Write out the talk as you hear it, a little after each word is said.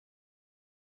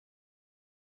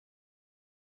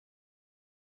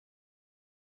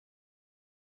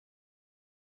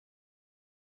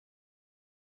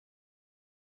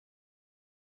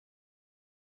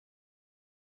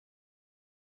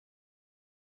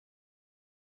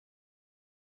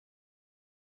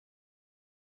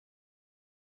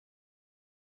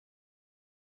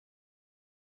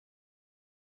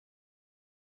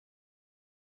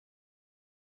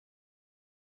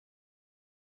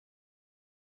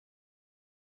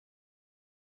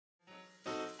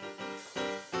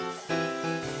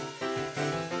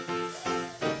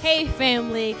Hey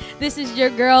family, this is your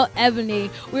girl Ebony.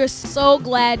 We're so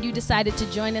glad you decided to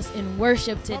join us in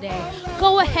worship today.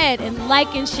 Go ahead and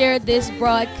like and share this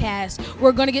broadcast.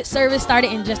 We're going to get service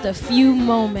started in just a few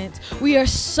moments. We are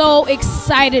so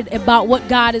excited about what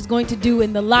God is going to do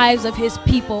in the lives of his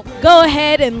people. Go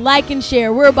ahead and like and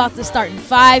share. We're about to start in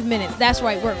 5 minutes. That's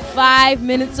right, we're 5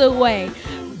 minutes away.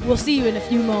 We'll see you in a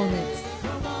few moments.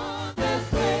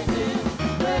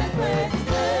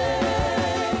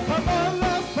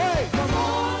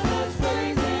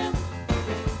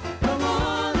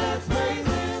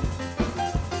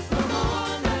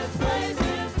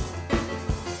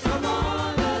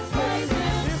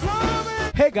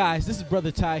 Hey guys, this is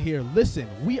Brother Ty here. Listen,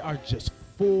 we are just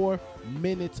 4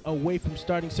 minutes away from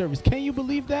starting service. Can you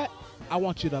believe that? I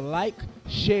want you to like,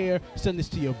 share, send this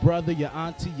to your brother, your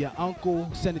auntie, your uncle.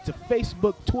 Send it to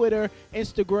Facebook, Twitter,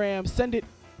 Instagram. Send it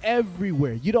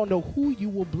everywhere. You don't know who you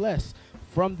will bless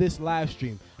from this live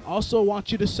stream. Also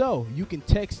want you to sow. You can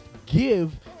text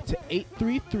GIVE to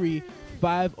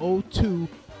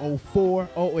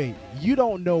 833-502-0408. You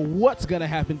don't know what's going to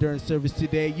happen during service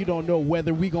today. You don't know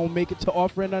whether we're going to make it to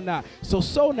offering or not. So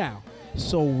sow now.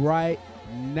 So right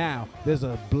now. There's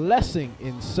a blessing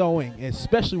in sowing,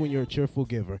 especially when you're a cheerful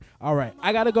giver. All right,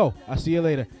 I got to go. I'll see you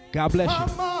later. God bless you.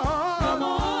 Come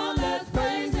on, let's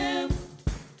praise him.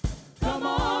 Come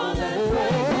on, let's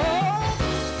praise him.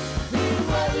 He's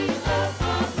worthy of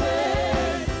our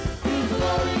praise. He's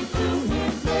glory to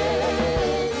his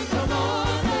name. Come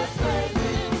on, let's praise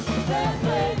him. Let's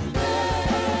praise his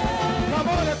name. Come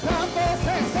on, let's clap those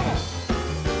hands. Come on.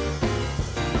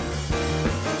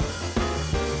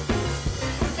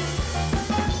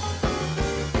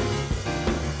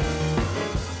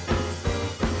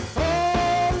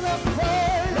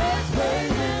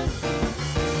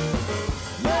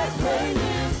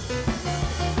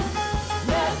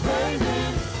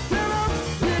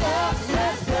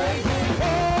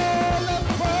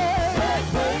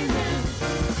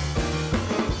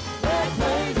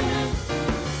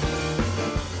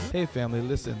 Hey family,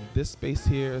 listen, this space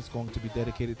here is going to be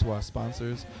dedicated to our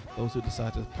sponsors, those who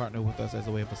decide to partner with us as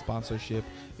a way of a sponsorship.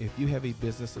 If you have a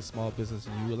business, a small business,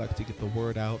 and you would like to get the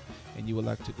word out and you would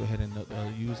like to go ahead and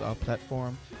use our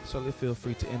platform, certainly feel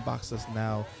free to inbox us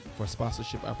now for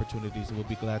sponsorship opportunities, and we'll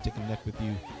be glad to connect with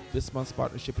you. This month's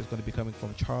partnership is going to be coming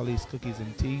from Charlie's Cookies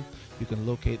and Tea. You can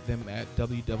locate them at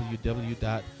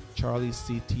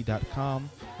www.charliesct.com,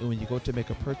 and when you go to make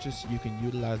a purchase, you can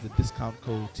utilize the discount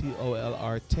code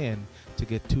TOLR10 to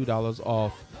get $2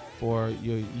 off for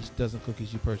your each dozen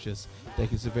cookies you purchase.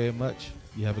 Thank you so very much.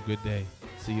 You have a good day.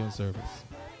 See you in service.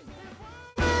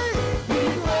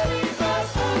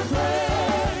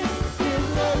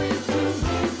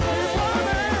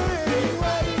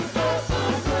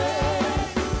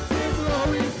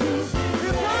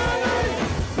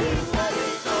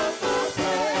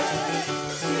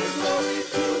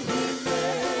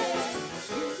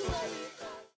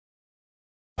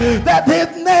 That his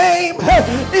name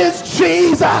is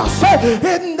Jesus.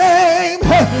 His name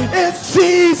is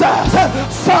Jesus.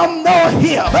 Some know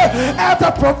him as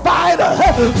a provider.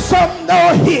 Some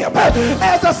know him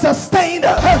as a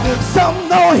sustainer. Some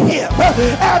know him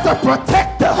as a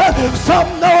protector.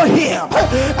 Some know him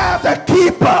as a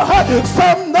keeper.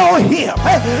 Some know him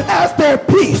as their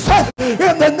peace.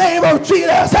 In the name of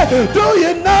Jesus. Do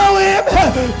you know him?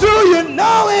 Do you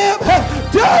know him?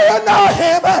 Do you know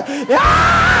him?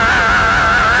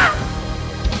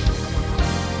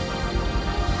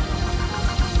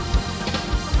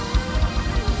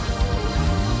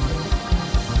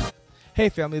 Hey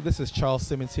family, this is Charles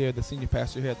Simmons here, the senior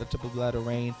pastor here at the Temple of Latter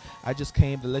Rain. I just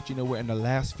came to let you know we're in the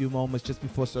last few moments just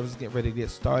before service get ready to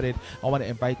get started. I want to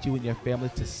invite you and your family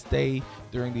to stay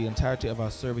during the entirety of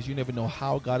our service. You never know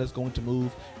how God is going to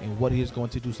move and what he is going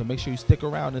to do, so make sure you stick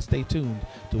around and stay tuned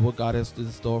to what God has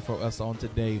in store for us on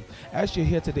today. As you're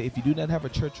here today, if you do not have a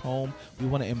church home, we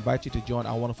want to invite you to join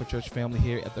our wonderful church family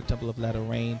here at the Temple of Latter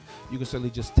Rain. You can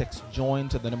certainly just text JOIN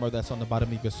to the number that's on the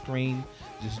bottom of your screen.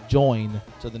 Just JOIN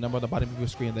to the number on the bottom of your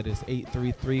screen, that is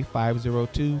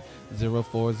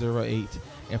 833-502-0408.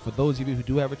 And for those of you who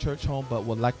do have a church home but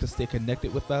would like to stay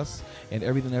connected with us and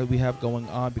everything that we have going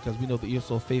on, because we know that you're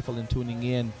so faithful in tuning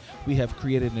in, we have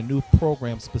created a new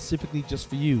program specifically just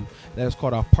for you that is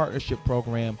called our partnership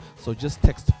program. So just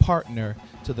text partner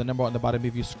to the number on the bottom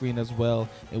of your screen as well,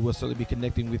 and we'll certainly be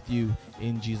connecting with you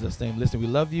in Jesus' name. Listen, we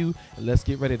love you, and let's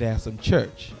get ready to have some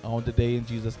church on today in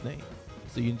Jesus' name.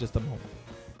 See you in just a moment.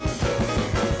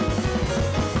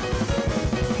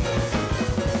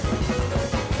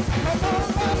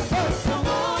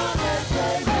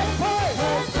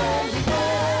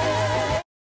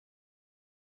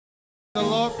 the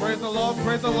Lord, praise the Lord,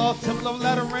 praise the Lord. Temple of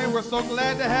Latter Rain, we're so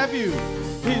glad to have you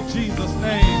in Jesus'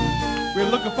 name. We're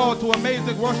looking forward to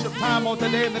amazing worship time on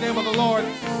today in the name of the Lord.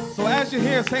 So as you're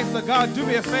here, saints of God, do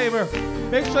me a favor.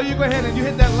 Make sure you go ahead and you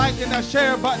hit that like and that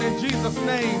share button in Jesus'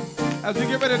 name. As we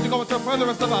get ready to go into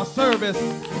furtherance of our service,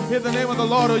 in the name of the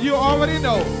Lord, or you already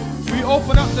know, we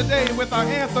open up the day with our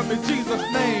anthem in Jesus'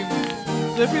 name.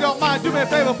 So if you don't mind, do me a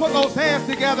favor, put those hands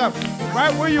together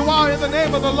right where you are in the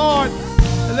name of the Lord.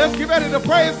 And let's get ready to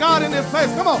praise God in this place.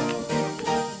 Come on.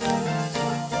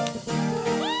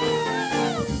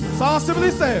 The song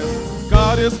simply says,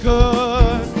 God is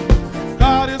good.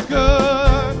 God is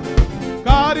good.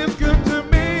 God is good to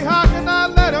me. How can I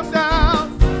let him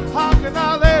down? How can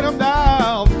I let him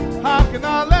down? How can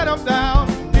I let him down?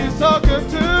 He's so good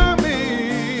to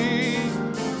me.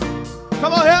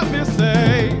 Come on, help me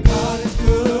say, God is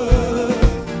good.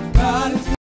 God is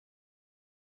good.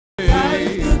 God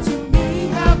is good to me.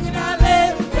 How can I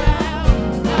let him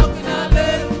down? How can I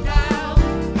let him down?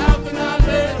 How can I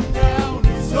let him down?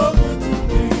 He's so good to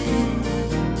me.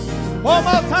 One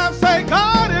more time, say,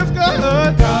 God is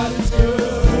good. God is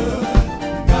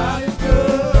good. God is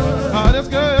good. God is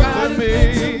good to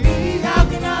me. How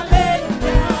can I let him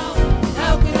down?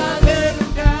 How can I let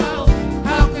him down?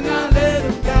 How can I let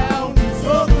him down? He's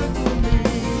so good to me.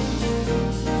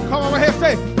 Come on, right here,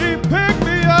 say, he picked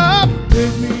me up.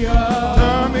 Pick me up.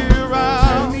 Turn me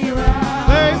around. Turn me around.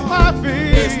 Place my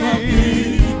feet. Place my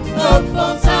feet up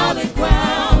on solid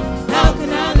ground. How can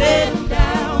I let him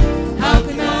down? How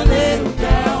can I let him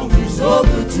down? He's so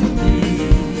good to me.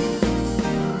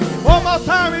 One more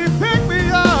time, he picked me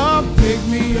up. Pick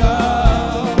me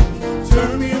up.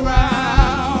 Turn me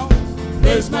around.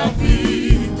 Place my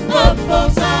feet up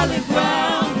on solid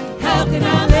ground. How can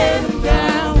I let him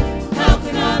down? How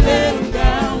can I let him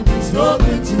down? He's so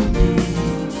good to me.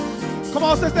 Come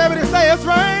on, Sister Ebony, say it's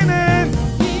raining.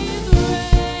 It's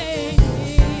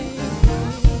raining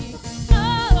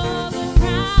all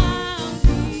around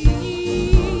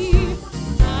me.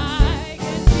 I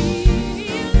can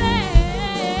feel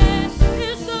it.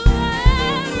 It's the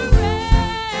latter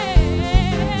rain.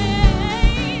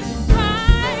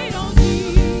 Right on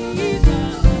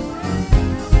Jesus.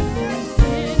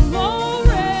 Send more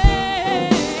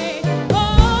rain.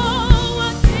 Oh,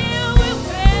 until we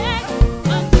wet,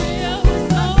 until we're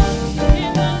soaked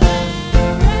in the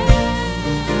latter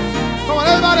rain. Come on,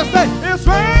 everybody say it's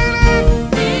raining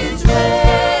It's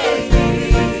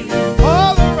raining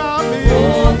all around me.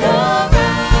 all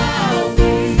around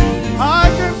me. I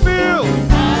can feel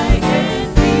I can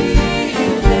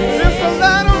feel it. it's the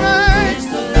latter rain. It's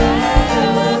the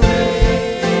latter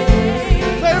rain.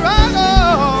 Say right on.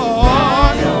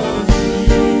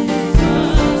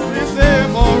 He said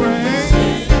more rain.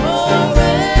 More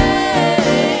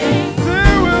rain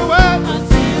Till we're wet.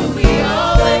 until we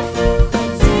are wet,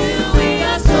 until we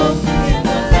are soaked in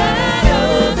the latter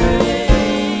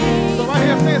rain. So right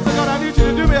here, saints of God, I need you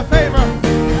to do me a favor.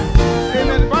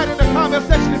 Amen. Right in the comment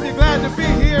section if you're glad to be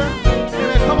here.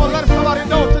 Amen. Come on, let somebody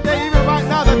know today, even right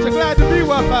now, that you're glad to be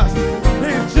with us.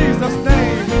 In Jesus'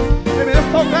 name. Amen.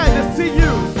 It's so glad to see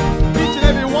you. Each and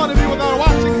every one of you that are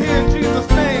watching here in Jesus'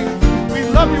 name. We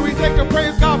love you. We thank and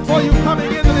praise God for you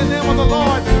coming in the name of the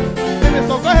Lord. Amen.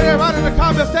 So go ahead and write in the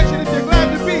comment section if you're glad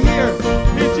to be here.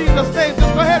 In Jesus' name,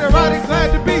 just go ahead and write it.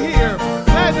 Glad to be here.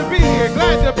 Glad to be here.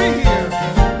 Glad to be here.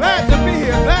 Glad to be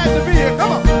here. Glad to be here.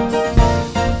 Come on.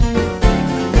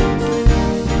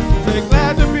 Say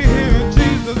glad to be here in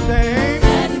Jesus' name.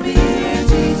 Glad to be here in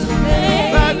Jesus'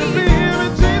 name. Glad to be here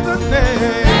in Jesus'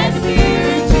 name. Glad to be here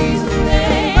in Jesus'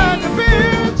 name. Glad to be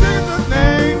here in Jesus'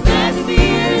 name. Glad to be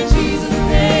here in Jesus'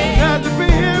 name. Glad to be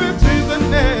here in Jesus'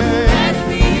 name. Glad to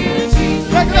be here in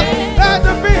Jesus' Take it up. name. Glad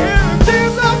to be here in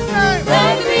Jesus' name.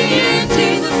 Glad to be here in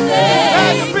Jesus' name.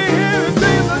 Glad to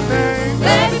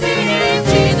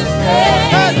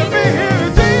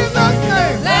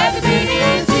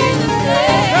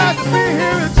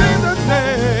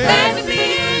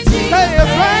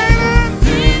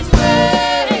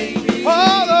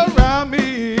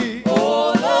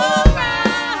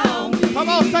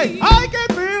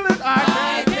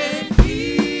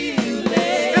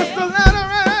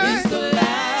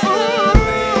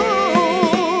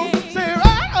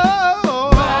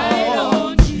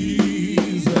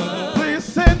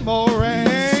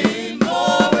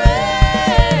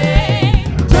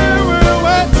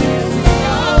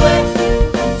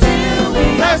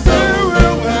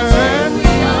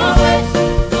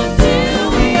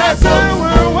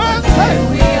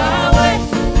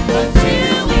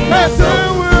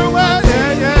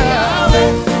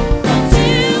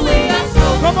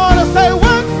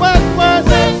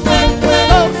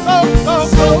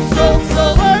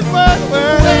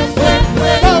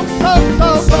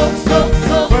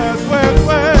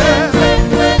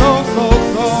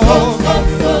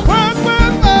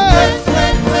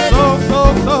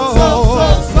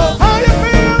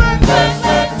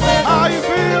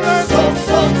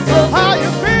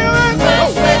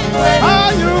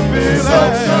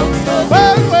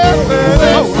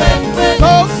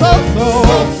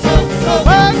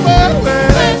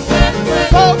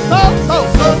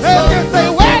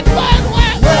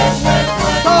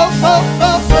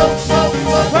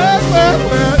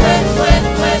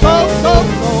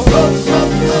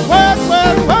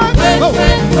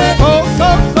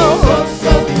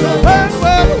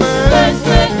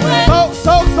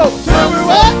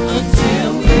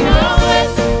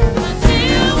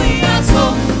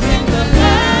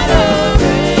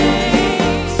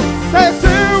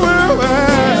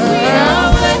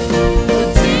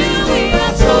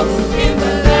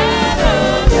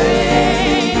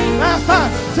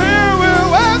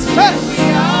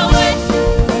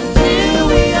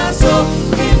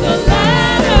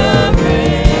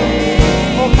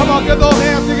on, get those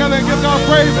hands together and give God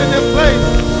praise in this place.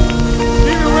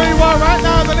 Even where you are right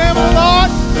now in the name of the Lord,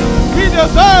 he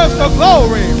deserves the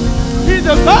glory. He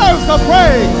deserves the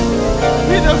praise.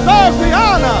 He deserves the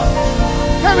honor.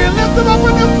 Can we lift him up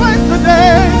in this place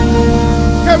today?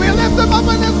 Can we lift him up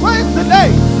in this place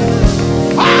today?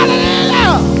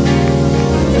 Hallelujah!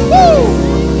 Woo!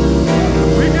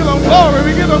 We give him glory,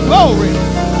 we give him glory.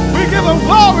 We give him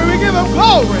glory, we give him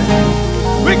glory.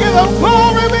 We give him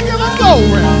glory, we give him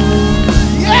glory.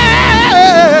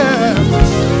 Yeah!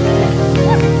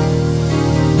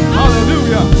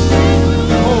 Hallelujah.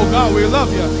 Oh God, we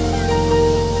love you.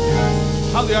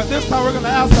 Hallelujah. At this time, we're going to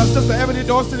ask our sister Ebony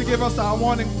Dorsey to give us our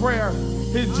morning prayer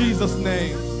in Jesus'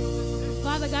 name.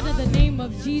 Father God, in the name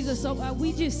of Jesus, oh God,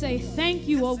 we just say thank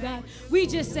you, oh God. We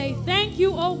just say thank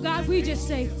you, oh God. We just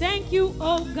say thank you,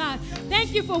 oh God.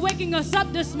 Thank you for waking us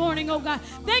up this morning, oh God.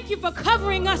 Thank you for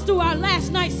covering us through our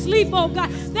last night's sleep, oh God.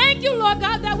 Thank you, Lord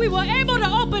God, that we were able to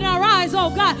open our eyes, oh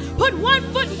God. Put one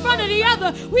foot in front of the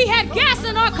other. We had gas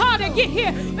in our car to get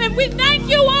here. And we thank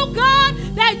you, oh God,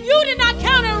 that you did not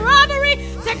count it robbery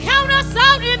to count us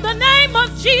out in the name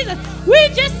of Jesus. We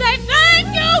just say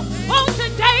thank you on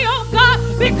today, oh God,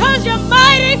 because you're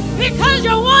mighty, because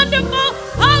you're wonderful.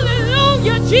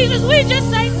 Hallelujah, Jesus. We just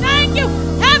say thank you.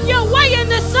 Have your way in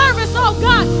this service, oh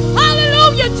God.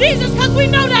 Hallelujah, Jesus, because we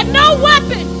know that no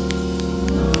weapon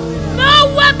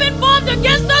formed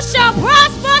against us shall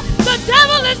prosper. The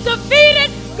devil is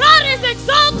defeated. God is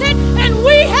exalted, and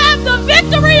we have the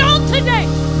victory on today.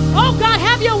 Oh God,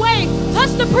 have your way.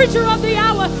 Touch the preacher of the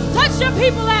hour. Touch your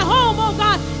people at home, oh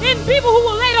God, and people who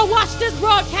will later watch this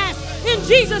broadcast. In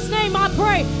Jesus' name I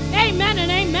pray. Amen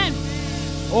and amen.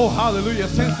 Oh, hallelujah.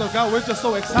 Saints of God, we're just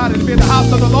so excited to be in the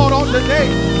house of the Lord on today.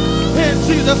 In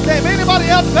Jesus' name. Anybody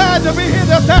else glad to be here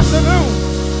this afternoon?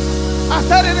 I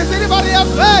said it. Is anybody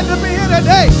else glad to be here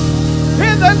today?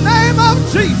 In the name of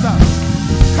Jesus.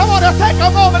 Come on, now take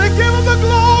a moment and give him the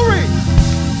glory.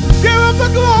 Give him the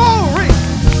glory.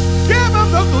 Give him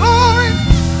the glory.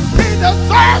 He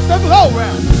deserves the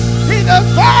glory. He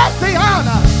deserves the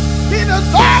honor. He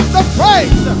deserves the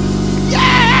praise.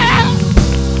 Yeah!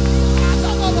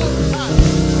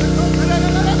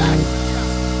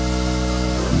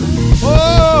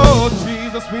 Oh,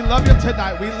 Jesus, we love you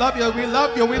tonight. We love you. We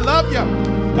love you. We love you.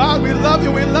 God, we love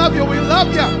you. We love you. We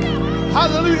love you.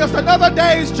 Hallelujah. It's another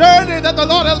day's journey that the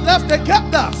Lord has left and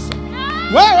kept us.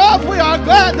 Whereof we are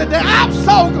glad today. I'm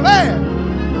so glad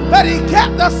that he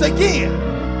kept us again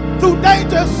through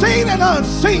danger seen and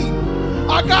unseen.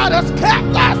 Our God has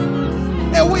kept us,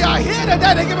 and we are here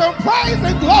today to give him praise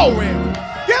and glory.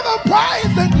 Give him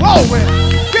praise and glory.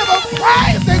 Give him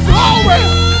praise and glory.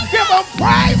 Give him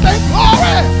praise and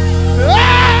glory.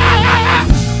 Ah!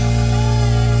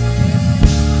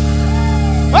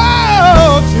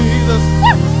 Oh, Jesus.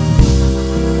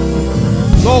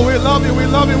 Lord, we love you. We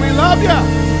love you. We love you.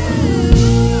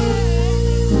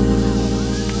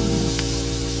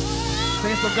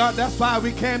 Saints of God, that's why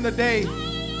we came today,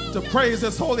 to praise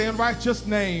his holy and righteous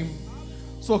name.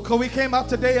 So we came out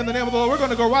today in the name of the Lord. We're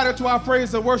going to go right into our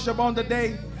praise and worship on the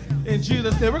day in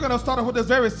Jesus' name. We're going to start off with this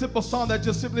very simple song that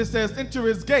just simply says, enter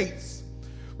his gates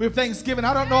with thanksgiving.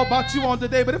 I don't know about you on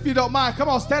today, but if you don't mind, come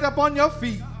on, stand up on your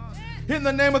feet in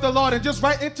the name of the Lord and just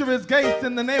write enter his gates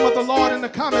in the name of the Lord in the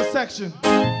comment section.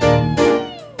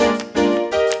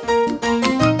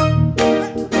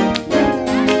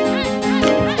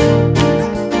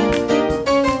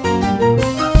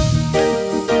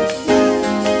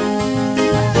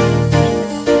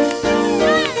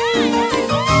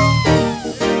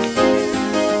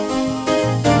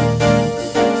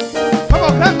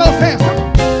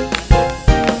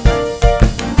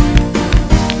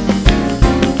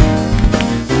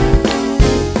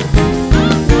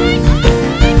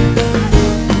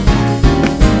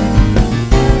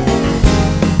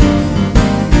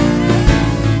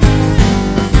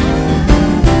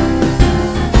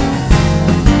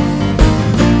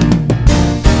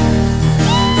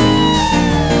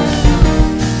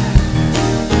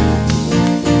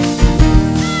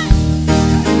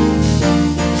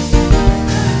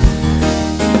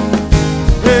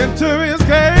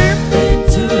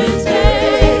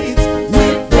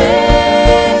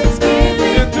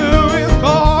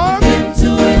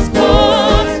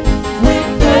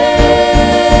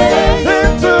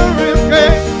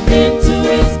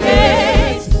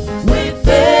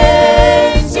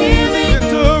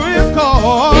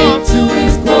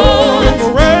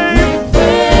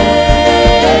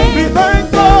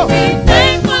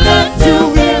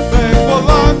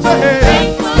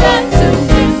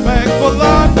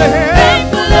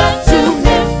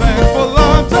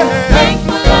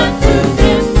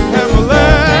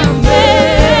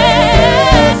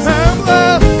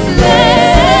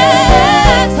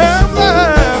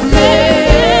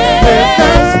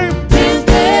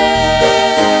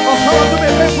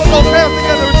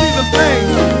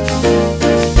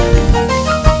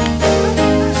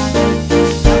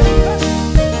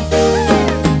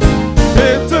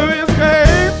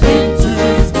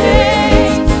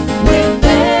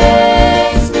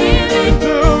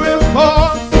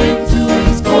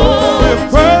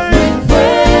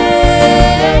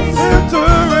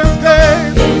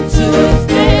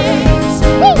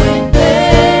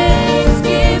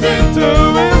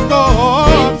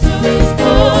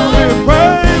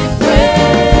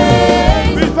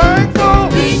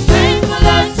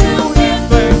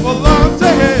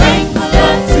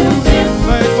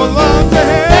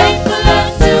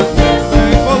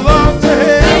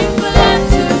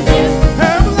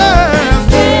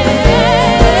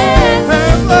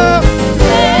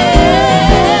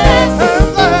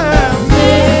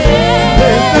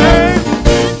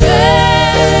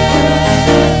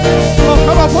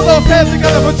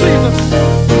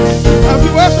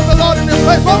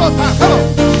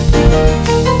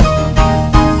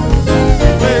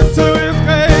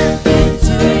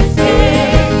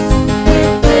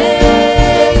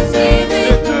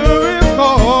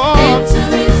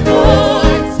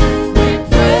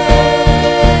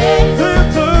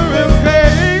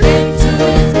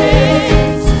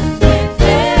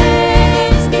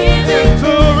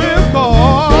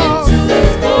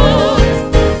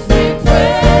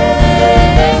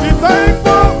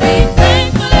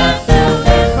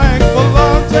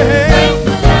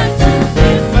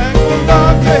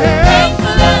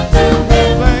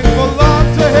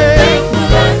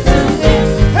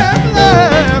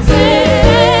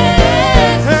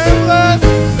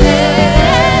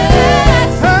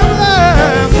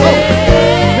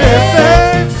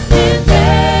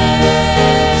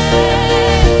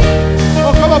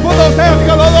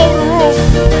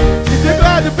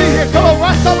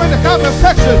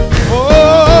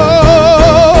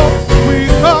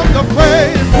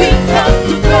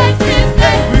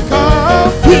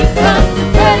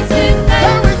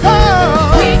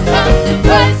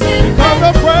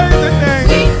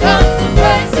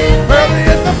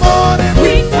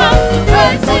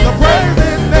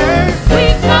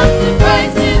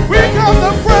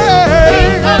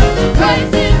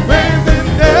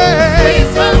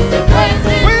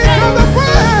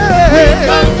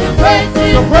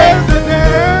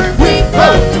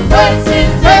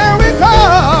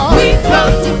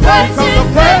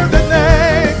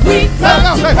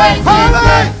 now. Say,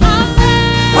 hallelujah.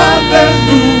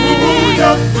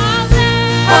 Hallelujah.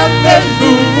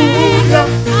 Hallelujah.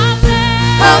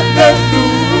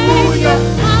 Hallelujah.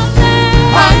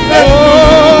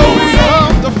 Hallelujah. We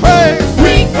come to praise.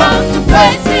 We come to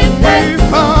praise His name.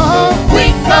 We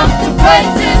come to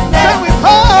praise His name. We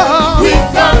come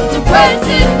to praise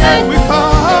His name. We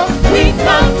come to praise His name. We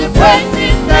come to praise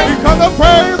Him.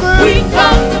 We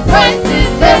come to praise His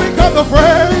name. We come to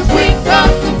praise. We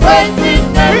come to praise His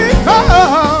name.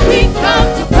 We come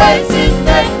to praise His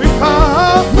name. We come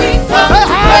to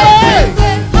praise His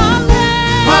name.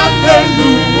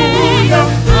 Hallelujah.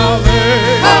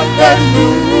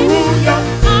 Hallelujah.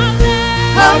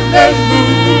 Hallelujah.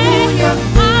 Hallelujah.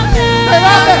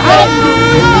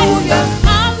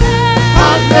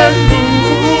 Hallelujah.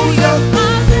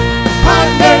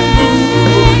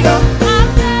 Hallelujah.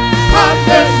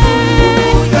 Hallelujah.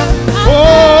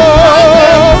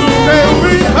 Oh, say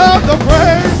we come to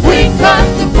praise. We come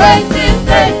to praise His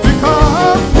name. We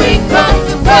come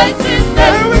to praise His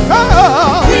name. We come to praise His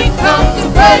name. We come to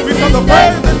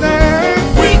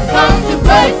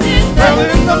praise His name. Early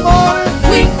in the morning.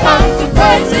 We come to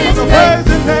praise His name.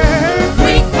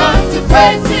 We come to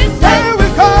praise His name. We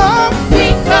come to praise His name. We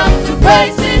come to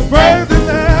praise His name.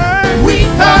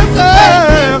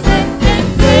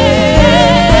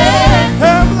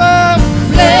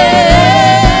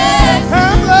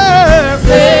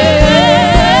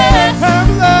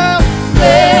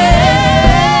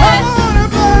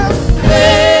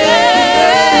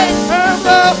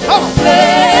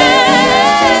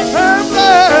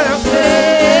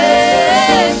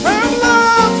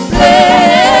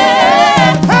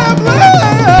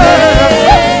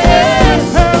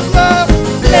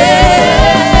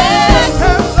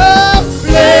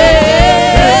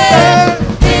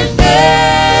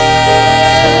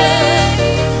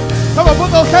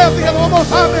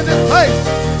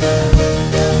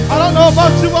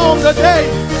 You on today,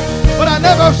 but I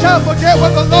never shall forget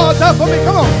what the Lord done for me.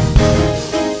 Come on.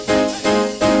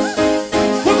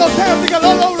 Put those hands together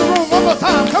all over the room one more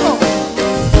time. Come on.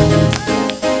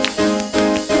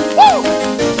 Woo!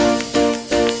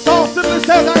 Song simply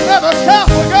says, I never shall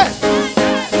forget.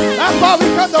 That's why we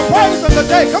come to praise Him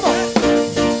today. Come on.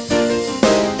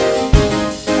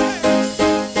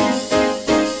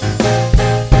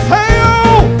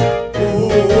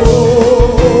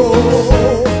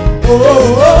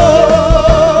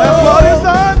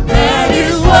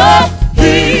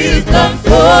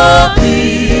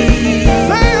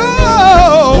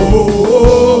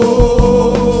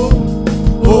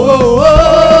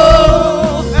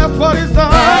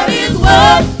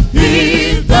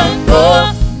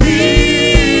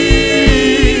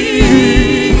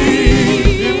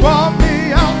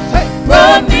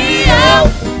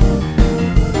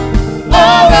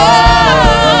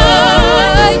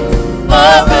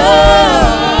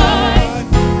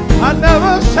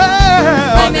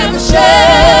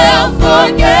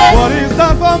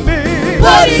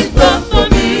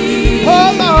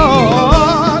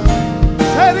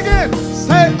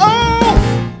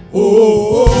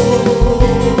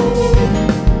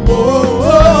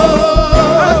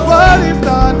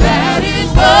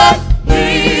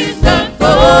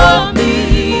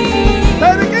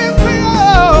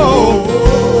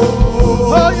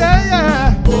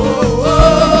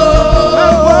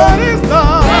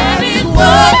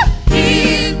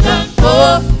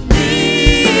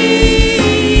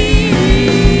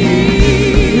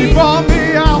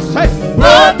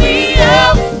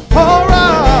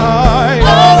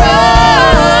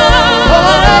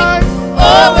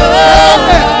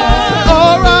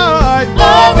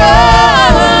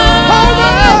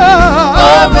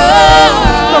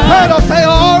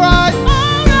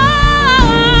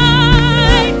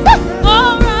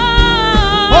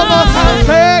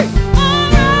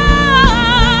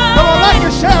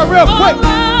 Real quick,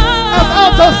 let's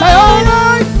also say all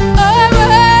right,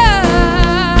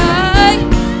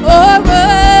 all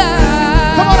right.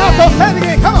 Come on, also say it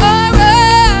again. Come on, all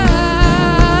right,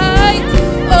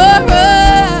 all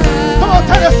right. Come on,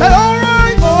 tell us, say all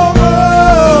right, all right,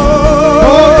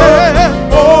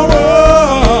 all right,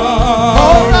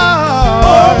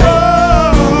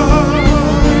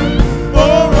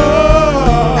 all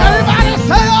right. Everybody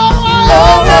say all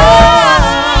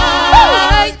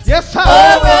right, yes sir.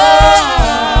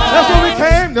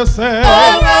 To say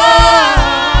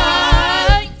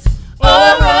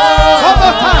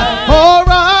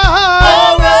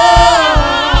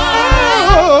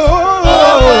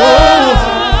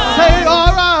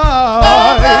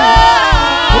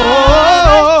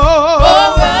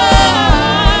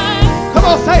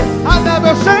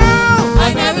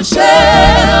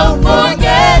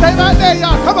Yeah,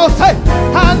 y'all, come on, say,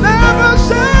 I never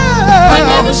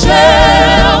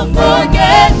shall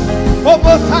forget. One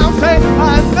more time, say,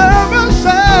 I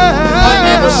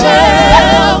never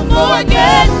shall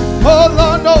forget. Oh,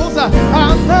 Lord knows I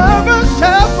never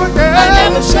shall forget. I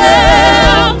never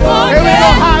shall forget. Here we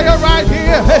go higher right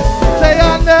here. Say,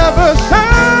 I never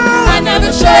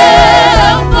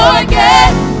shall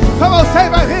forget. Come on, say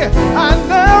right here. I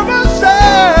never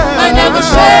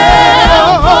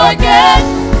shall forget.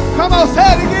 Come on, say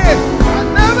it again.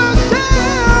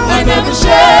 I never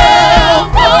shall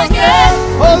forget.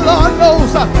 Oh, Lord knows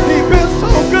He's been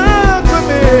so good to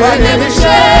me. I never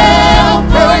shall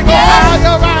forget. Here we go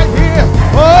higher right here.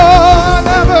 Oh,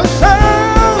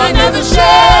 I never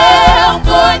shall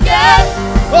forget.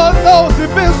 Oh, knows He's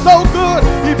been so good.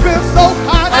 He's been so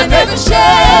kind. I never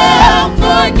shall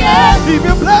forget. He's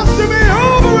been blessing me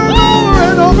over and over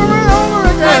and over and over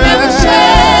again. I never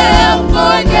shall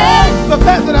forget. The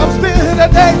fact that I'm still here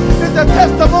today is a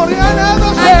testimony I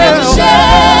never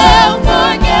shall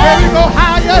forget. Here we go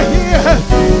higher here.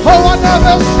 Oh, I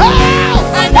never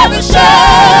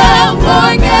shall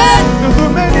forget.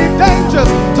 Through many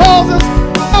dangers, toils and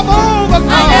I'm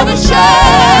overcome. I never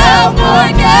shall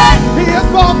forget. He has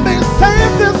brought me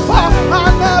safe this far. I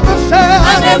never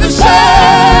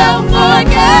shall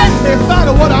forget. In spite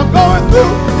of what I'm going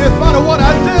through, in spite of what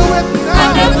I deal with now,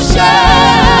 I never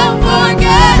shall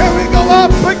forget. Here we go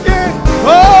up again.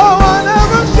 Oh, I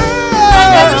never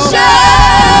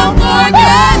shall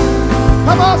forget.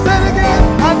 Come on, say it again.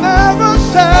 I never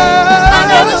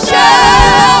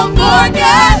shall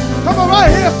forget. Come on,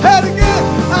 right here, say it again.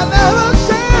 I never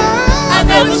shall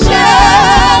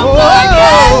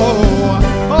forget.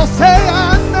 Oh, say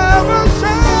I never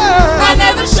shall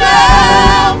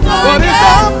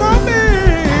forget.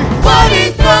 What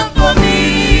He's done for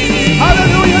me.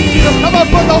 Hallelujah, Jesus. Come on,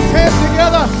 put those hands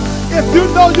together. If you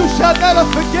know you shall never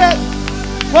forget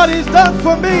what He's done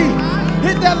for me,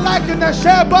 hit that like and that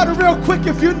share button real quick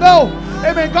if you know.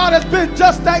 Amen. God has been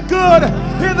just that good.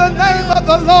 In the name of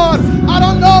the Lord. I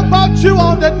don't know about you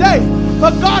on the day,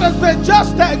 but God has been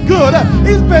just that good.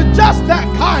 He's been just that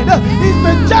kind. He's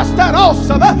been just that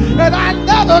awesome. And I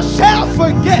never shall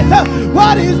forget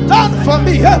what He's done for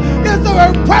me. Is there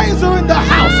a praiser in the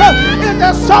house? Is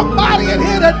there somebody in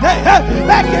here today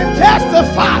that can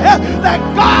testify that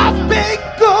God's been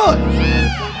good?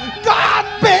 God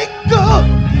been good.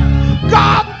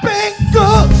 God been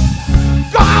good.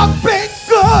 God been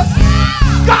good.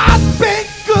 God been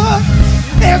good.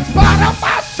 In spite of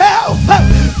myself,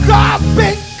 God's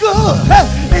been good.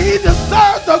 He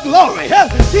deserves the glory.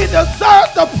 He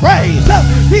deserves the praise.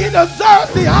 He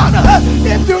deserves the honor.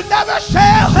 If you never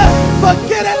shall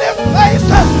forget in this place,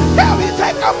 can we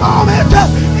take a moment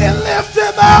and lift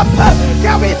Him up?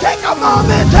 Can we take a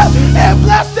moment and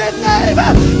bless His name?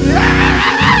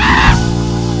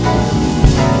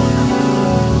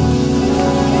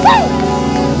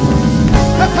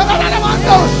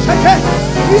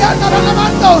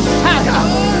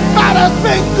 God has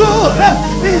been good.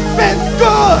 He's been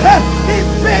good.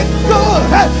 He's been good.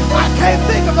 I can't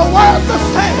think of the words to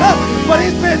say, but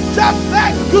He's been just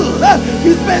that good.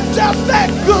 He's been just that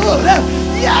good.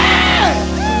 Yeah!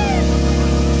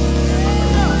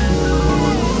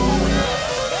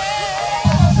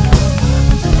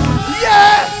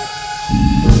 Yes!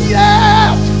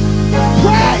 Yes!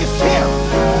 Praise Him!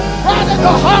 Right in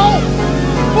the home.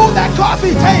 Move that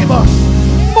coffee table.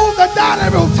 Move the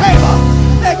dining room table.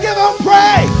 And give Him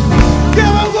praise. Give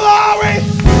Him glory.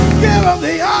 Give Him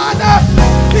the honor.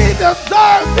 He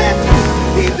deserves it.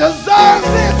 He deserves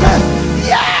it.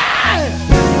 Yeah!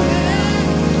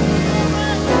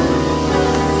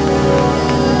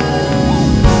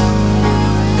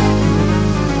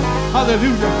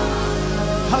 Hallelujah.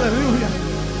 Hallelujah.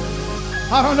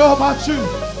 I don't know about you,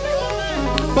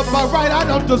 but by right, I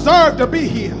don't deserve to be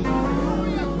here.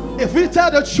 If we tell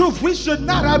the truth, we should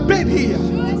not have been here.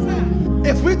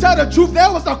 If we tell the truth,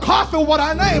 there was a coffin with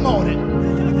our name on it.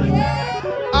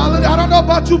 I don't know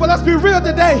about you, but let's be real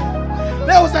today.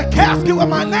 There was a casket with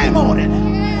my name on it.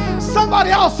 Somebody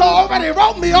else already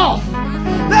wrote me off.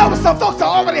 There were some folks that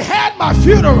already had my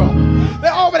funeral. They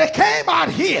already came out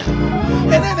here.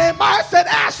 And then they might have said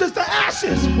ashes to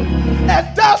ashes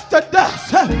and dust to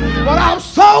dust. But I'm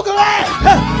so glad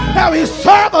that we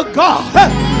serve a God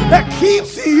that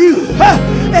keeps you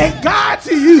and guides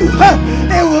you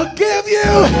and will give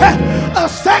you a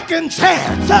second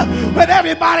chance when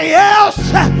everybody else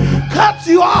cuts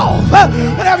you off,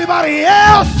 when everybody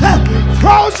else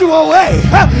throws you away,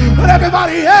 when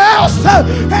everybody else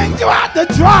hangs you out to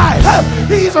dry.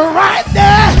 He's right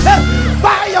there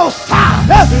by your side.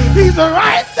 He's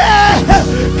right there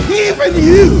keeping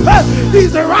you.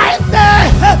 He's right there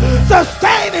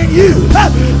sustaining you.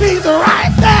 He's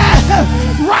right there,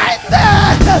 right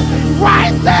there,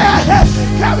 right there.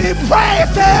 Can we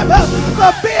praise him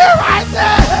for being right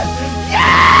there?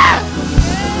 Yeah!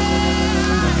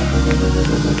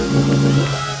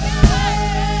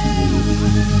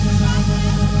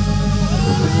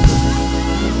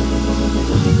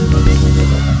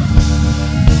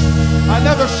 I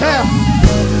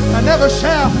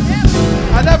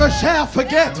never shall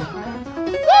forget. Woo!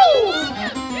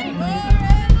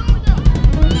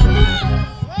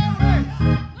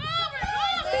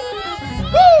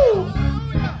 Woo!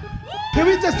 Can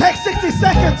we just take 60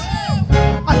 seconds?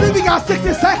 I think we got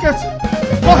 60 seconds.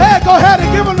 Go ahead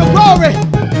and give him the glory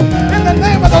in the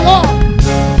name of the Lord.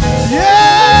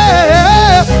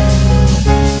 Yeah!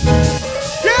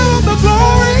 Give him the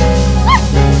glory.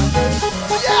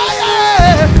 Yeah,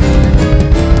 yeah!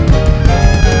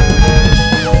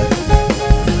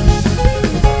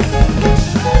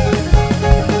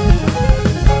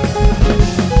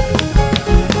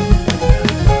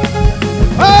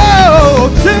 Oh,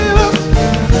 Jesus!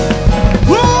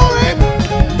 Glory!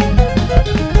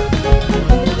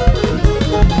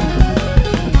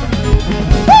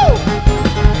 Woo!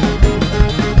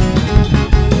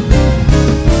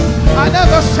 I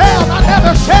never shall.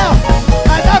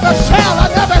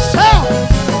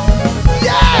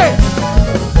 Yeah!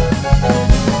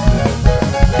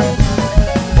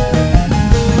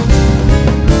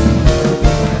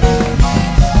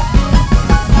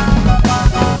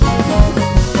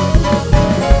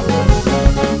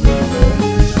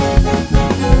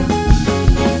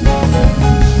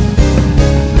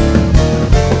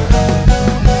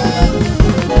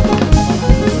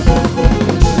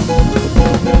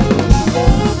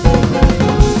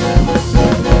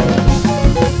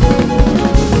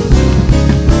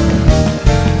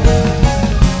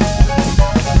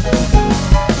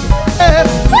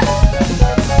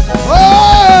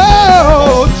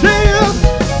 Oh, Jesus!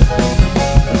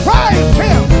 Praise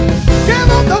him! Give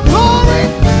him the glory!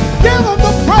 Give him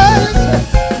the praise!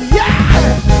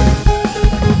 Yeah!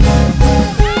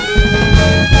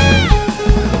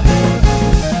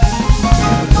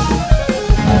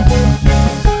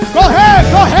 Go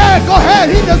ahead!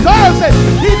 He deserves it!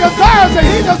 He deserves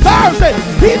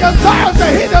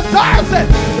it!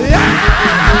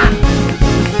 Yeah!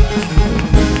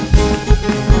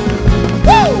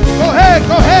 Woo! Go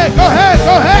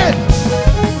ahead!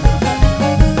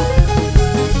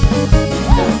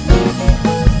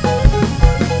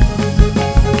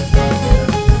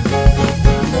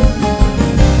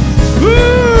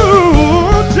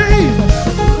 Ooh, Jesus!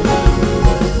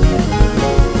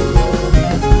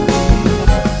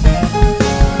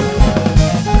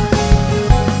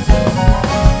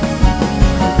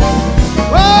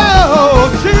 Oh,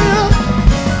 Jesus!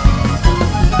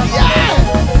 Yeah!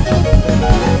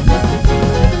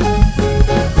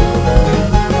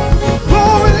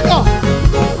 Glory to God!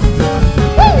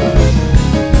 Woo!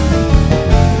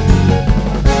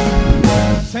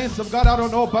 Saints of God, I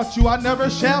don't know about you, I never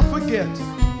shall forget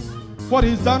what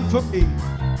he's done for me.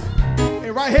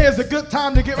 And right here is a good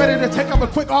time to get ready to take up a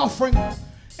quick offering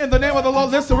in the name of the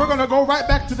Lord. Listen, we're going to go right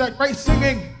back to that great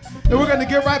singing, and we're going to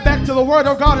get right back to the word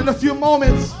of God in a few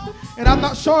moments. And I'm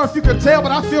not sure if you can tell,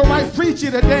 but I feel right preachy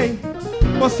today.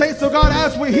 But saints of God,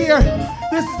 as we're here,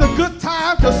 this is a good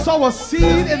time to sow a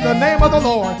seed in the name of the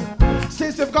Lord.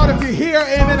 Saints of God, if you're here,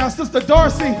 amen, our Sister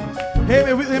Darcy,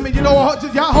 amen, you know,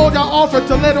 y'all hold y'all offer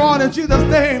to later on in Jesus'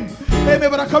 name. Amen,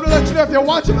 but I come to let you know if you're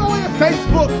watching on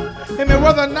Facebook, amen,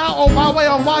 whether now or my way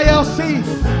on YLC,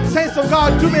 saints of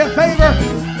God, do me a favor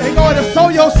and go ahead and sow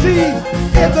your seed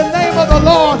in the name of the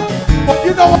Lord. But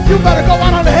you know what? You better go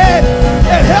out on ahead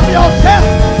and help yourself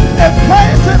and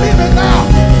praise him even now.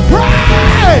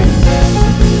 Praise!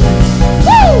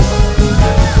 Woo!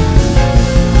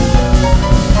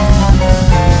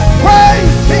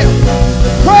 Praise him!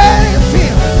 Praise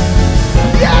him!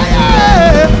 Yeah,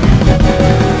 yeah!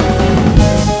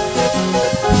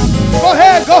 Go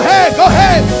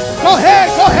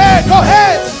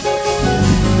ahead!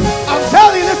 I'm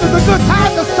telling you, this is a good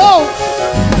time to sow.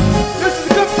 This is a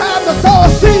good time to sow a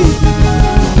seed.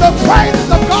 The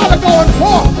praises of God are going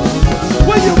forth.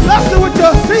 Will you bless it with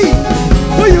your seed?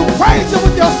 Will you praise it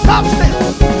with your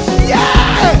substance?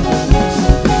 Yeah!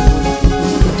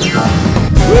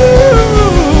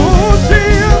 Ooh,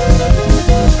 Jesus!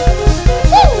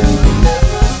 Woo!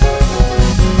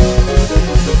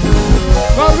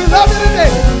 God, we love you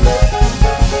today.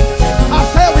 I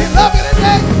said we love you today.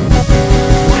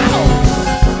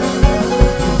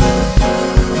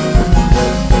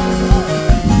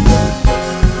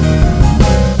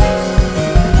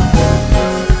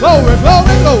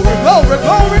 glory, glory, glory,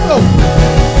 glory, glory.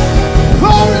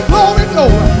 Glory, glory,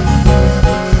 glory.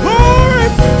 Glory.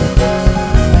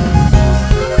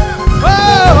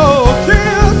 Oh,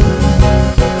 Jesus.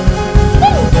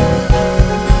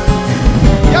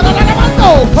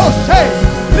 Yadadadamando, Jose.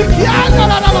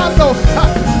 Likiadadadamando, sa.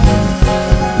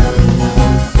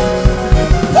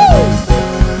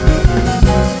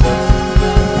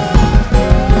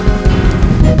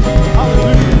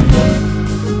 Hallelujah.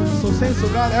 So saints of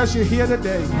God, as you're here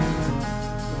today,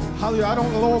 hallelujah, I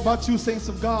don't know about you, saints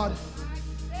of God,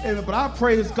 amen, but I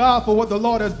praise God for what the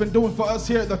Lord has been doing for us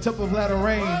here at the Temple of Latter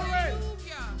Rain.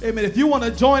 Amen. If you want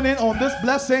to join in on this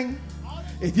blessing,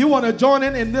 if you want to join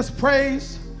in this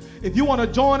praise, if you want to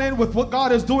join in with what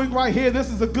God is doing right here,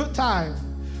 this is a good time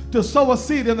to sow a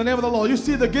seed in the name of the Lord. You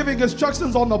see the giving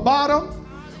instructions on the bottom.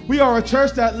 We are a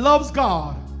church that loves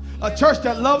God, a church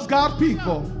that loves God's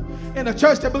people, and a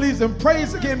church that believes in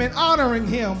praising Him and honoring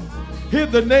Him in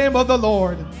the name of the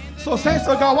Lord. So saints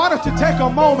of God, why don't you take a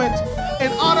moment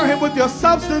and honor Him with your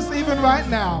substance even right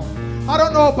now. I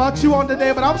don't know about you on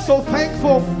today, but I'm so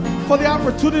thankful for the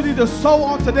opportunity to sow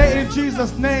on today in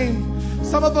Jesus' name.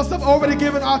 Some of us have already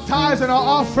given our tithes and our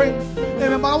offering.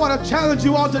 Amen. But I want to challenge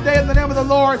you on today in the name of the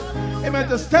Lord. Amen.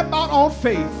 To step out on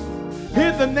faith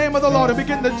in the name of the Lord and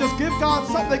begin to just give God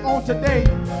something on today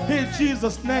in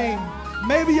Jesus' name.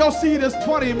 Maybe your seed is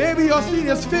 20. Maybe your seed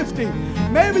is 50.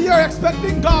 Maybe you're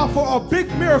expecting God for a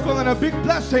big miracle and a big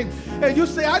blessing. And you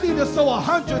say, I need to sow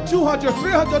 $100, $200,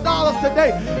 $300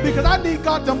 today because I need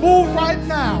God to move right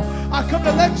now. I come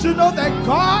to let you know that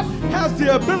God has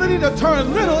the ability to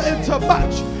turn little into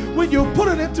much when you put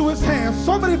it into His hands.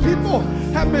 So many people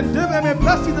have been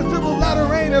blessing the Temple of Latter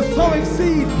Rain and sowing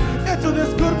seed into this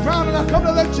good ground. And I come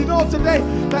to let you know today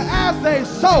that as they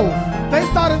sow, they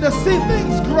started to see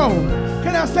things grow.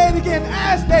 Can I say it again?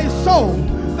 As they sow,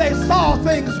 they saw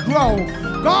things grow.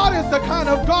 God is the kind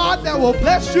of God that will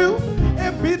bless you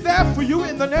and be there for you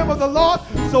in the name of the Lord.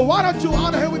 So why don't you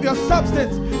honor Him with your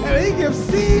substance? And He gives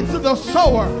seed to the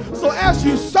sower. So as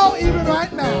you sow even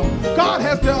right now, God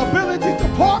has the ability to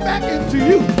pour back into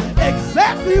you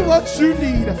exactly what you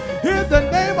need in the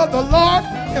name of the Lord.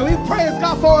 And we praise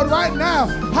God for it right now.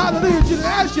 Hallelujah. Jesus,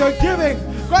 as you're giving,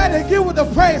 go ahead and give with the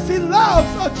praise. He loves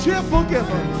a cheerful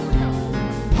giver.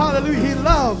 Hallelujah. He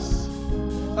loves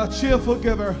a cheerful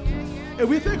giver. And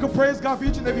we thank and praise God for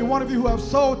each and every one of you who have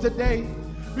sowed today.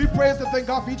 We praise and thank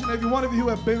God for each and every one of you who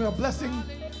have been a blessing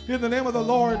in the name of the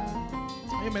Lord.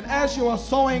 Amen. As you are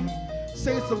sowing,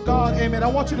 saints of God, amen, I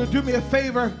want you to do me a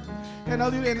favor. And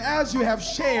as you have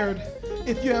shared,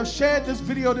 if you have shared this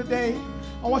video today,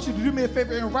 I want you to do me a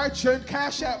favor and write your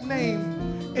Cash App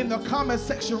name in the comment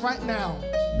section right now.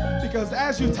 Because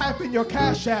as you type in your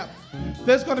Cash App,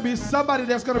 there's going to be somebody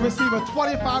that's going to receive a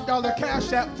 $25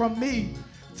 Cash App from me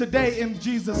today in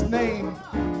Jesus' name.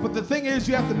 But the thing is,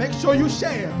 you have to make sure you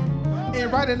share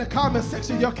and write in the comment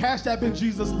section your Cash App in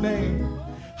Jesus' name.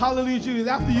 Hallelujah, Jesus.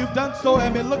 After you've done so,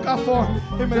 amen, look out for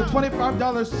amen, a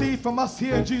 $25 seed from us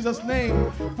here in Jesus' name.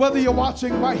 Whether you're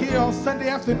watching right here on Sunday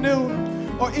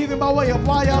afternoon or even by way of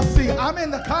YLC, I'm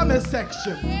in the comment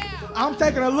section. I'm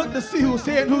taking a look to see who's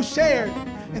here and who shared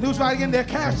and who's writing in their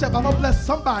Cash App. I'm going to bless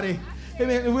somebody.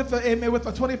 Amen, with a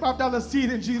 $25 seed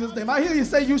in Jesus' name. I hear you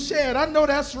say you shared. I know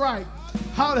that's right.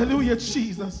 Hallelujah,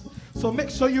 Jesus. So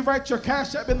make sure you write your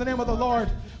Cash App in the name of the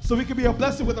Lord so we can be a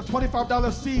blessing with a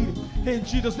 $25 seed in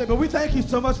Jesus' name. But we thank you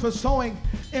so much for sowing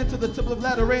into the Temple of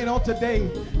Latter Rain on today.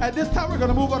 At this time, we're going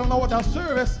to move on with our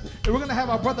service, and we're going to have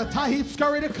our brother Tahib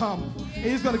Scurry to come, and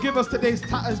he's going to give us today's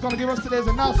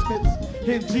announcements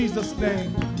in Jesus'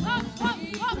 name.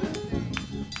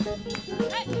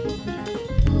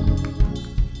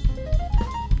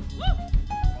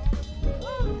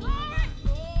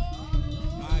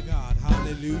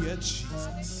 Hallelujah,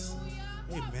 Jesus.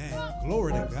 Amen.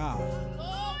 Glory to God.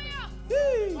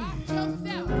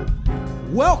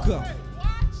 Welcome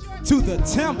to the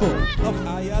temple of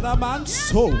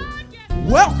Ayadamanso.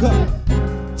 Welcome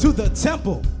to the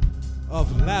temple of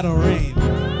Latter Rain.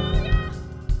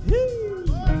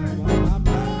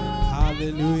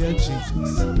 Hallelujah, Jesus.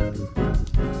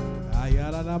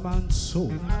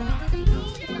 Ayadamanso.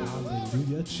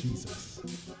 Hallelujah, Jesus.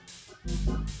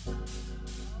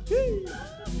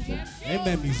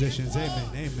 Amen, musicians. Amen,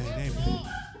 amen,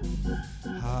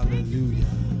 amen. Hallelujah.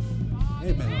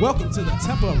 Amen. Welcome to the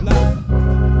Temple of Life.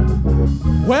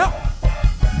 Well,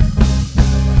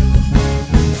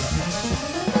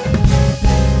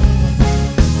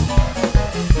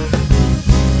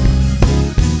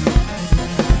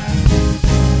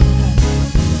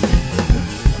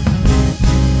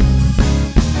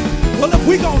 if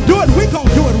we gonna do it, we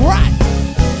gonna do it right.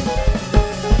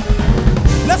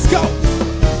 Let's go.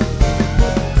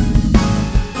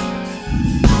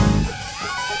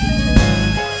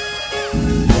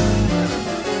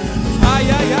 Ay,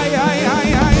 ay, ay, ay,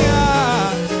 ay, ay,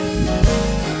 ay.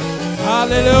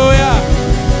 Hallelujah.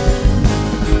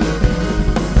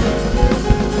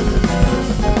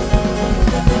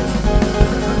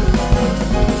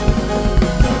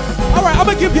 All right, I'm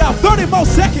going to give y'all 30 more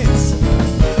seconds.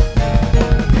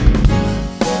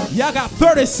 Y'all got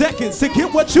 30 seconds to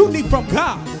get what you need from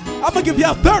God. I'm going to give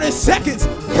y'all 30 seconds.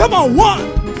 Come on, 1,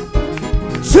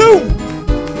 2,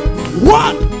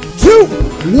 1, 2,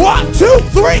 1, 2,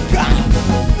 3, go.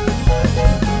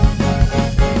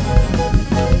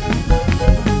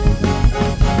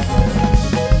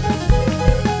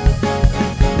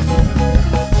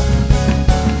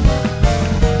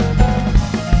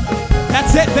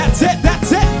 That's it, that's it,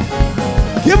 that's it.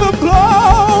 Give him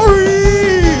glory.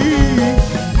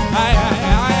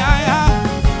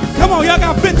 Come on, y'all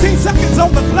got 15 seconds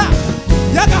on the clock.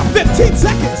 Y'all got 15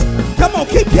 seconds. Come on,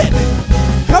 keep getting it.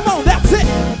 Come on, that's it.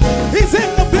 He's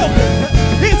in the building.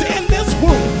 He's in this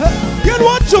room. Get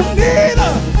what you need.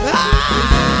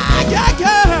 Yeah,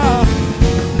 yeah.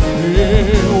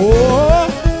 Yeah, oh,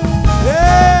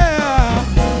 yeah.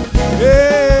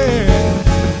 Yeah.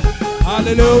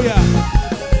 Hallelujah.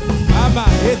 Mama,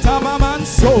 etamaman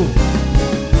so.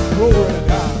 Glory to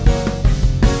God.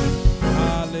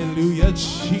 Hallelujah,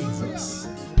 Jesus.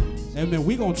 Amen.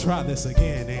 We're going to try this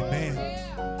again. Amen.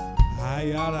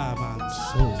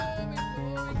 So.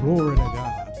 Glory to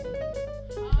God.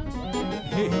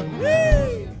 Hey,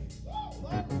 hey.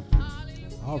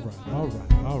 All right, all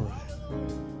right, all right.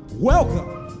 Welcome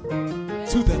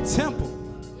to the Temple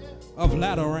of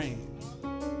Latter Rain.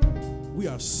 We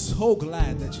are so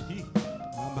glad that you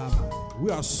We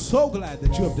are so glad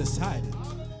that you have decided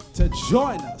to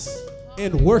join us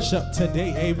in worship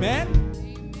today. Amen.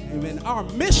 Amen. Our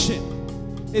mission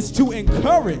is to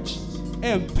encourage,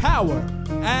 empower,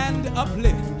 and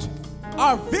uplift.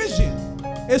 Our vision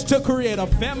is to create a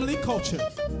family culture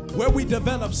where we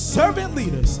develop servant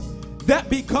leaders that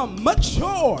become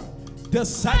mature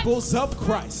disciples of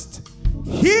Christ.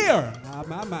 Here,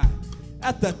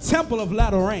 at the Temple of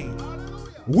Latter Rain,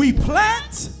 we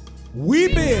plant,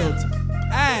 we build,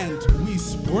 and we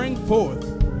spring forth.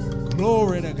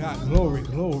 Glory to God. Glory,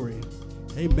 glory.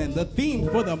 Amen. The theme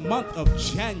for the month of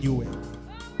January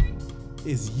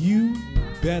is You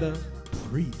Better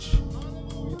Preach.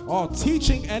 All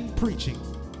teaching and preaching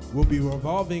will be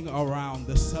revolving around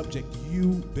the subject,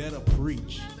 You Better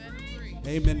Preach.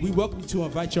 Amen. We welcome you to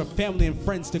invite your family and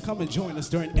friends to come and join us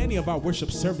during any of our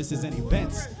worship services and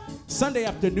events. Sunday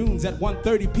afternoons at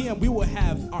 1:30 p.m. we will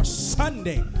have our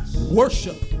Sunday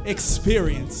worship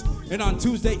experience. And on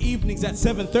Tuesday evenings at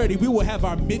 7:30 we will have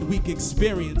our midweek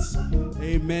experience.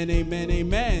 Amen, amen,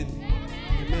 amen.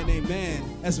 Amen, amen.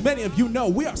 As many of you know,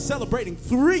 we are celebrating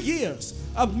 3 years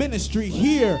of ministry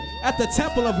here at the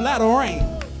Temple of Latter Rain.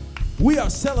 We are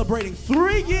celebrating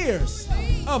 3 years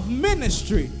of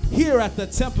ministry here at the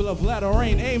Temple of Latter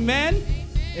Rain. Amen.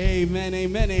 Amen,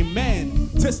 amen, amen.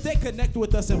 To stay connected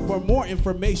with us and for more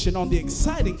information on the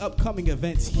exciting upcoming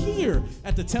events here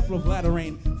at the Temple of Latter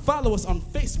Rain, follow us on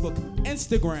Facebook,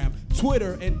 Instagram,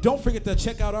 Twitter, and don't forget to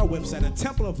check out our website at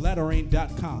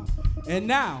templeoflatterrain.com. And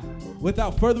now,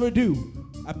 without further ado,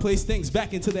 I place things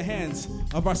back into the hands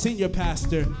of our senior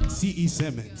pastor, C.E.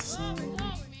 Simmons.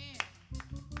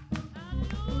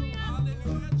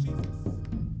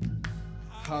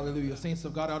 Hallelujah. Saints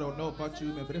of God, I don't know about you,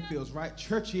 man, but it feels right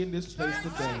churchy in this place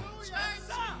today.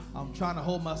 I'm trying to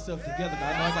hold myself together.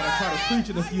 I know I got to try to preach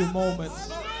in a few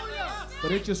moments,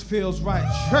 but it just feels right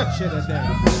churchy today.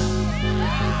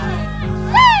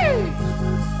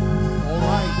 All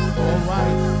right, all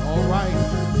right, all right.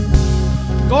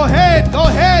 Go ahead, go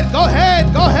ahead, go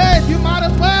ahead, go ahead. You might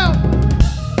as well.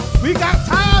 We got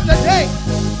time today.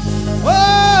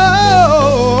 Whoa.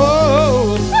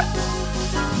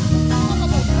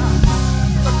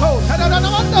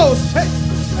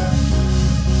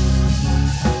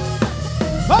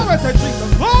 Glory to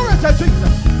Jesus, glory to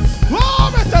Jesus,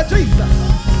 glory to Jesus.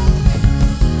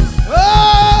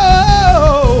 Oh,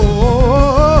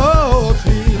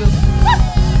 Jesus.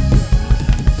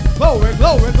 Glory,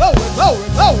 glory, glory, glory,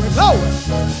 glory, glory.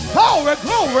 Glory,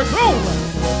 glory, glory.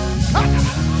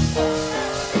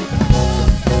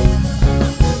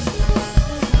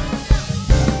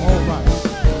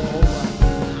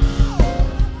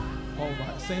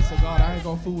 Saints of God, I ain't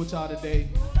gonna fool with y'all today.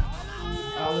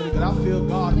 Hallelujah. I feel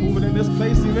God moving in this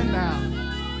place even now.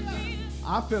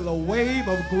 I feel a wave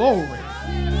of glory.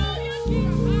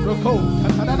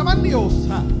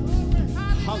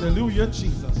 Hallelujah,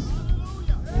 Jesus.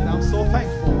 And I'm so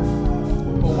thankful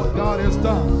for God has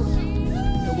done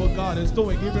and what God is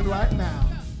doing even right now.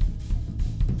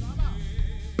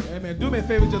 Amen. Do me a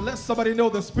favor, just let somebody know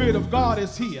the Spirit of God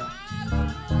is here.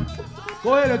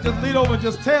 Go ahead and just lean over and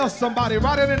just tell somebody.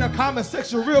 Write it in the comment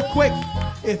section real quick.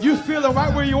 If you feel it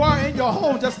right where you are in your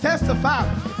home, just testify.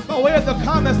 Go ahead in the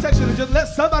comment section and just let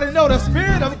somebody know the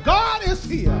Spirit of God is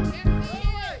here.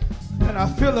 And I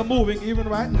feel it moving even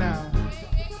right now.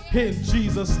 In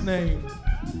Jesus' name.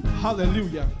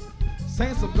 Hallelujah.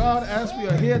 Saints of God, as we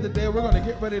are here today, we're going to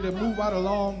get ready to move right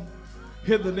along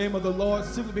in the name of the Lord,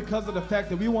 simply because of the fact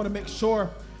that we want to make sure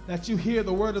that you hear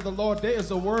the word of the Lord. There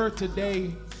is a word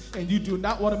today, and you do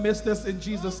not want to miss this in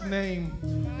Jesus' name.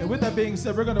 And with that being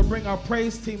said, we're going to bring our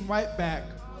praise team right back.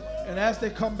 And as they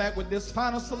come back with this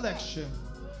final selection,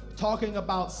 talking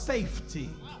about safety.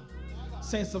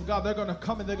 Saints of God, they're going to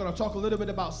come and they're going to talk a little bit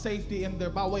about safety in their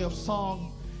by way of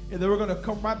song. And then we're going to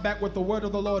come right back with the word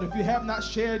of the Lord. If you have not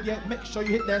shared yet, make sure you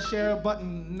hit that share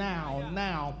button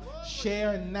now.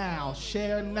 Share now.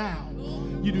 Share now.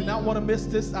 You do not want to miss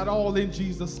this at all in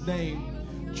Jesus'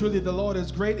 name. Truly, the Lord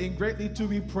is great and greatly to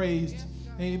be praised.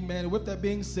 Amen. With that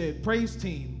being said, praise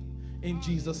team in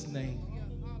Jesus' name.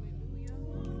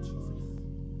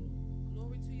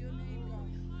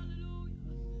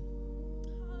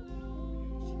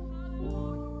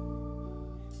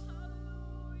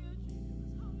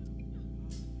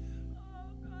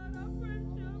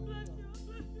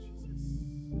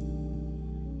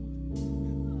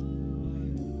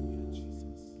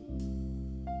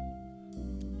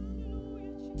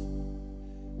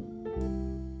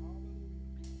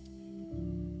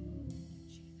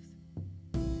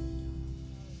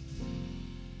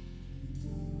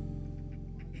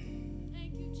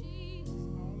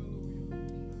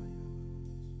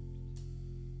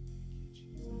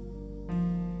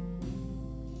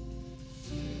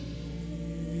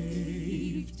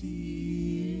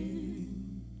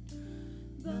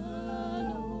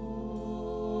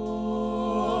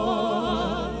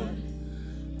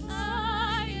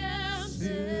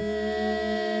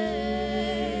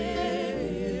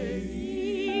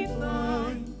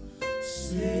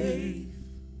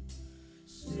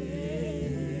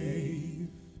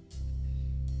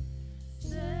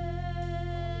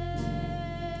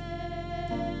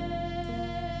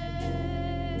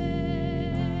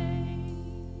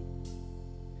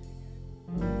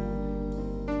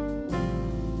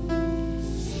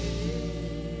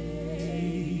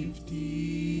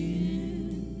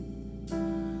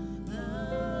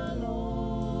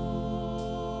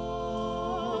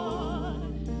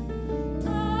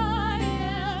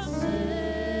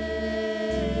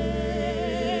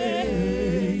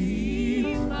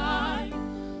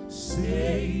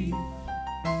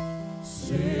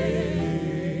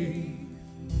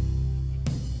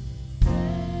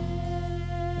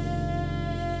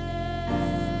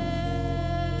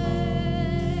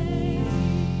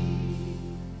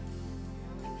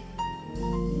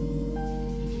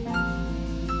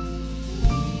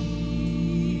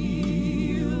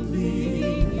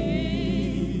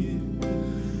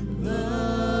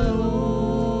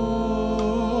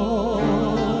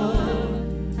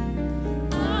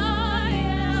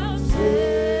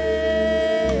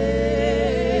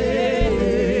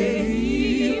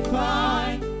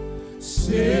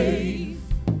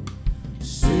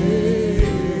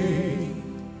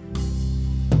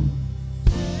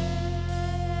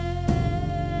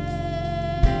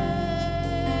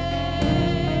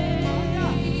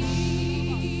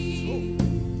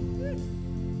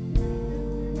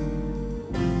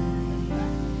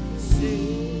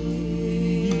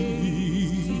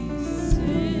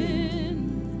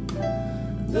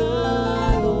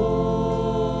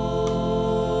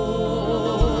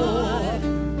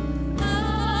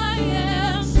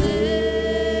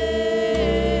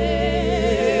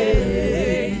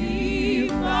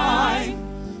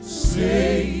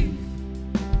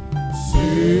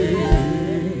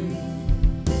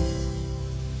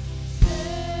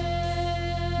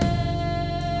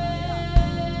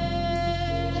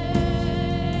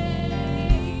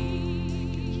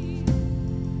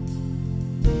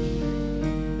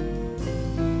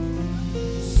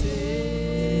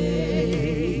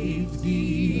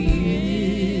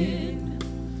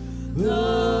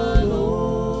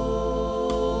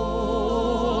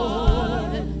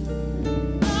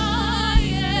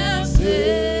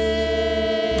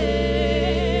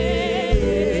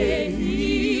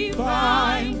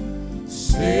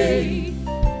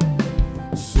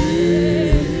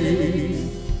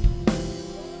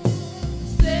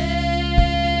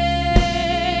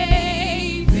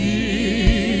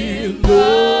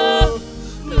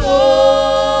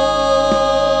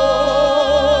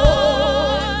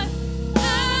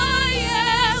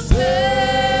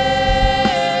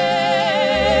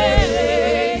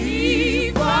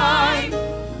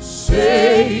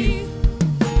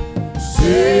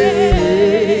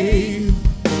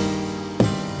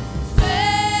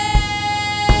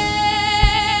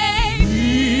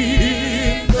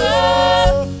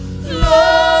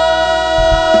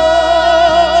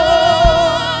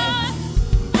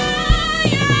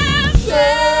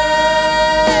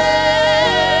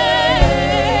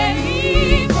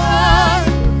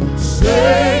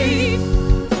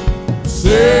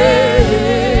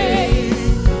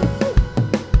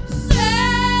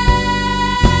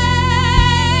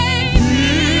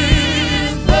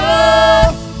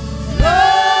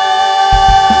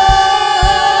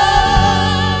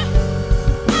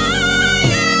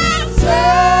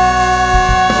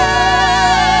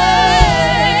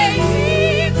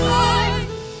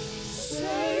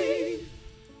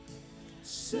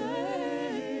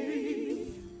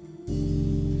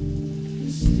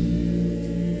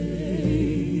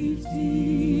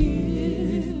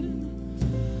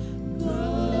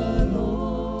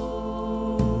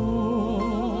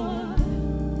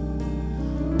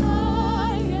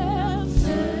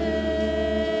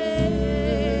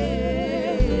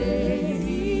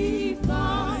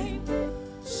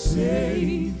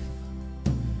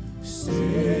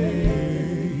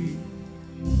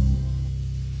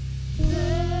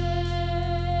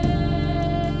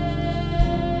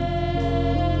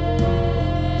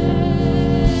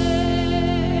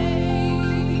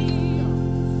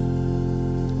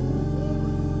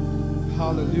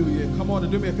 Hallelujah. Come on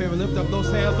and do me a favor. Lift up those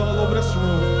hands all over this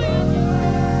room.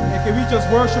 And can we just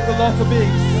worship the Lord for being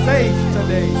safe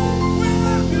today?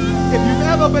 If you've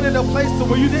ever been in a place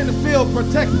where you didn't feel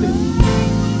protected,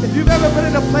 if you've ever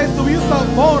been in a place where you felt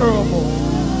vulnerable,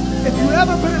 if you've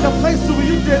ever been in a place where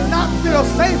you did not feel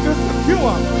safe and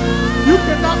secure, you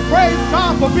cannot praise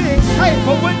God for being safe.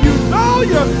 But when you know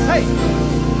you're safe,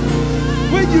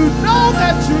 when you know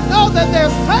that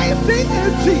there's safety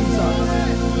in Jesus,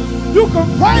 you can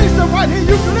praise Him right here.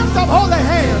 You can lift up holy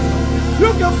hands. You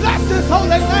can bless His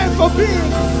holy name for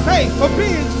being safe, for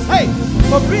being safe,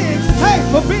 for being safe,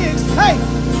 for being safe,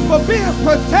 for being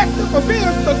protected, for being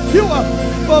secure,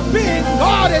 for being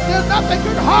guarded. There's nothing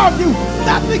can harm you,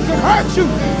 nothing can hurt you,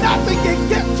 nothing can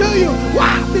get to you.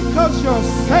 Why? Because you're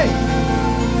safe.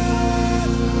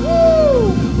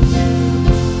 Woo!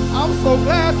 I'm so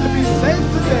glad to be safe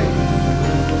today.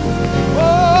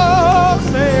 Oh,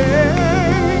 safe.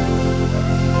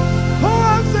 Oh,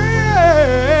 I'm safe.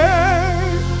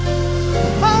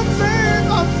 I'm safe.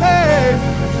 I'm safe.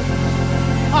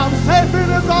 I'm safe in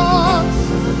His arms.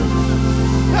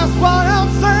 That's why I'm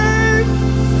safe.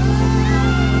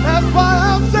 That's why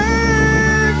I'm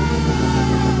safe.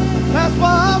 That's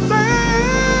why I'm safe.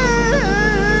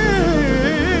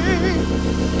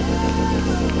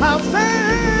 I'm safe.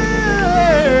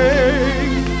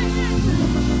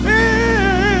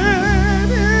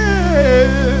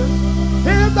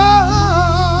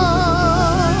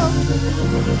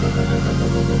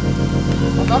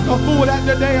 I'm not going to fool that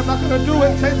today. I'm not going to do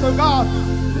it, saints of God.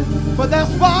 But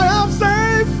that's why I'm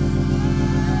safe.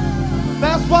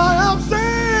 That's why I'm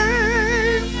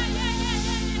safe.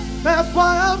 That's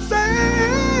why I'm safe.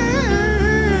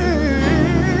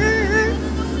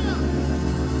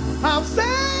 I'm safe.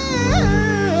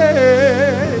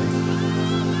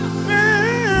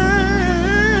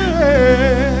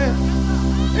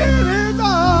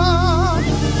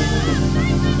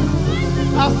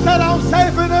 I said I'm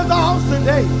safe in His arms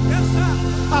today.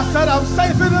 I said I'm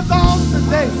safe in His arms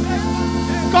today.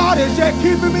 God is yet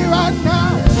keeping me right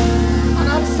now. And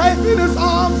I'm safe in His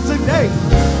arms today.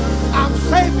 I'm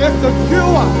safe and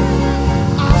secure.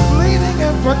 I'm bleeding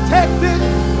and protected.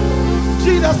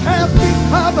 Jesus has me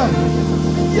covered.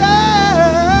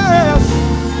 Yes.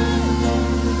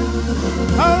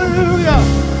 Hallelujah.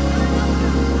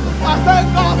 I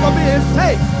thank God for being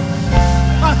safe.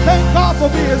 I thank God for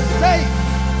being safe.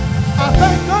 I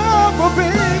thank God for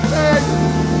being safe.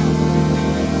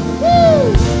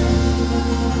 Woo!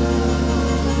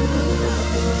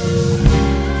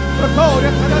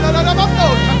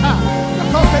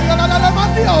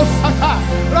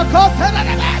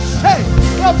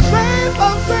 I'm safe,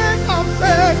 I'm safe, I'm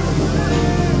safe.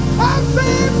 I'm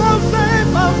safe, I'm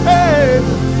safe, I'm safe.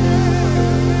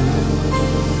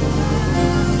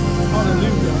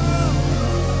 Hallelujah.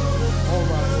 All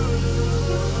right.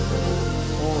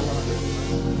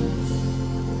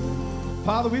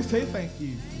 Father, we say thank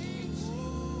you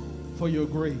for your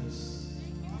grace,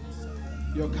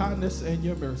 your kindness, and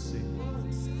your mercy.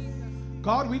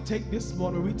 God, we take this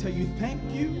morning, we tell you thank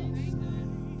you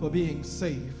for being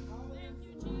safe.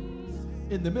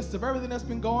 In the midst of everything that's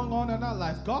been going on in our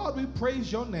life, God, we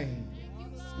praise your name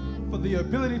for the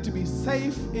ability to be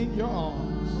safe in your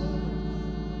arms.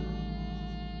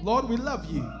 Lord, we love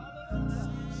you.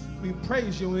 We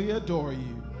praise you and we adore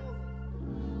you.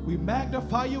 We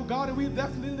magnify you, God, and we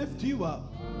definitely lift you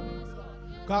up.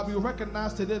 God, we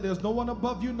recognize today there's no one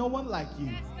above you, no one like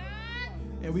you.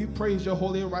 And we praise your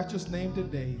holy and righteous name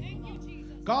today.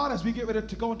 God, as we get ready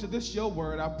to go into this your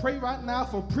word, I pray right now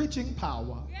for preaching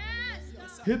power.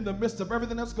 In the midst of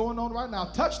everything that's going on right now,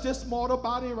 touch this mortal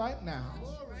body right now.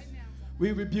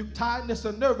 We rebuke tiredness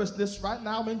and nervousness right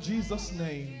now in Jesus'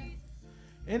 name.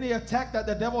 Any attack that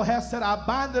the devil has said, I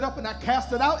bind it up and I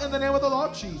cast it out in the name of the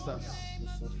Lord Jesus.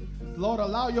 Lord,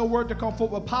 allow your word to come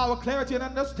forth with power, clarity, and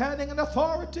understanding and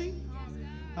authority,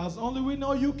 as only we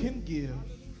know you can give.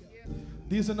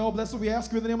 These are no blessings we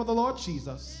ask you in the name of the Lord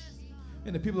Jesus.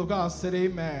 And the people of God said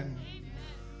amen.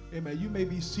 Amen. You may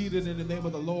be seated in the name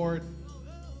of the Lord.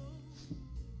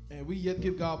 And we yet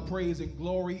give God praise and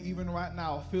glory even right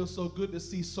now. It feels so good to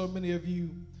see so many of you,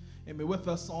 amen, with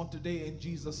us on today in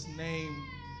Jesus' name.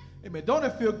 Amen. Don't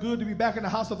it feel good to be back in the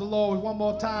house of the Lord one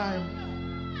more time?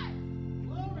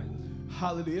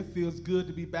 Hallelujah. It feels good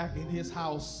to be back in his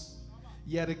house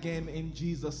yet again in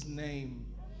Jesus' name.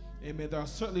 Amen. There are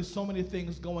certainly so many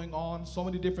things going on, so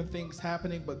many different things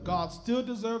happening, but God still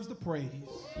deserves the praise.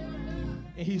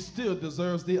 And he still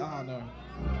deserves the honor.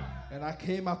 And I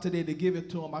came out today to give it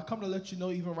to him. I come to let you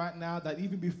know even right now that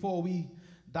even before we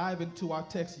dive into our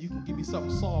text, you can give me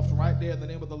something soft right there in the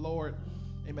name of the Lord.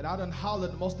 Amen. I done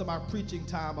hollered most of my preaching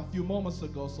time a few moments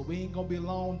ago, so we ain't going to be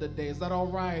long today. Is that all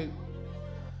right?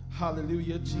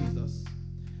 Hallelujah, Jesus.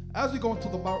 As we go into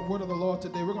the word of the Lord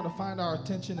today, we're going to find our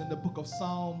attention in the book of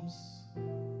Psalms,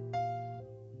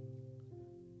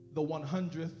 the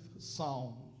 100th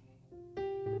Psalm.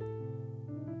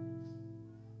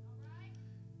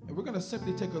 And we're going to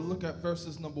simply take a look at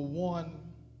verses number 1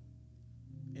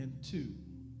 and 2.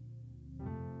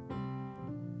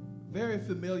 Very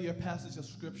familiar passage of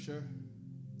scripture,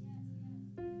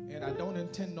 and I don't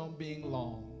intend on being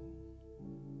long.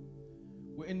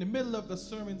 We're in the middle of the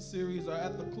sermon series, or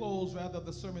at the close rather of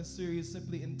the sermon series,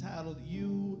 simply entitled,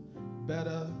 You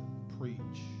Better Preach.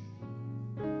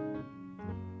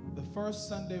 The first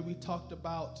Sunday we talked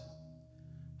about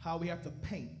how we have to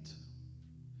paint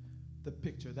the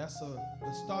picture. That's the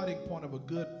starting point of a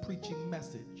good preaching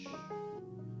message.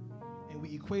 And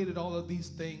we equated all of these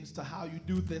things to how you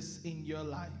do this in your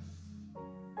life.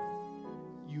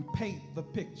 You paint the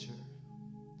picture.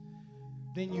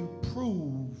 Then you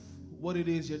prove what it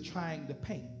is you're trying to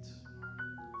paint.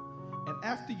 And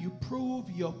after you prove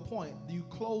your point, you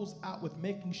close out with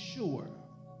making sure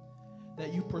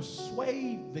that you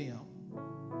persuade them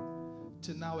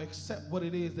to now accept what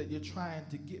it is that you're trying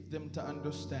to get them to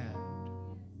understand.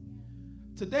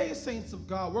 Today, saints of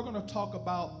God, we're going to talk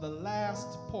about the last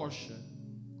portion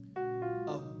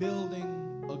of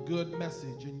building a good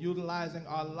message and utilizing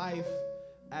our life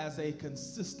as a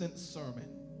consistent sermon.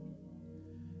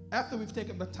 After we've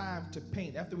taken the time to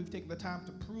paint, after we've taken the time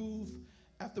to prove,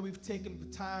 after we've taken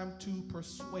the time to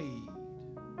persuade,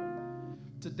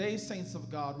 today, saints of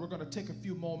God, we're going to take a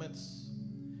few moments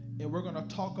and we're going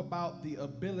to talk about the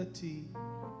ability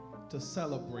to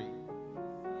celebrate.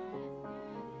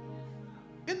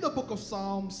 In the book of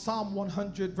Psalms, Psalm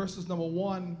 100, verses number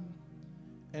 1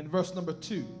 and verse number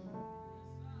 2,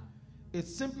 it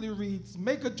simply reads,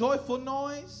 Make a joyful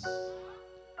noise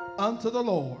unto the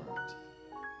Lord,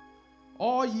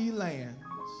 all ye lands.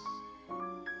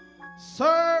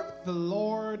 Serve the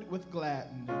Lord with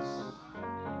gladness.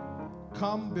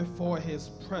 Come before his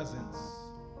presence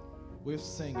with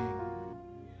singing.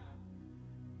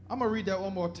 I'm going to read that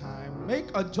one more time. Make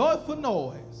a joyful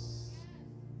noise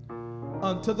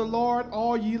unto the Lord,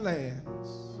 all ye lands.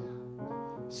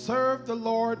 Serve the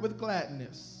Lord with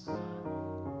gladness.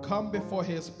 Come before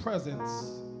his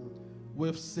presence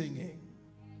with singing.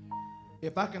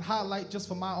 If I can highlight just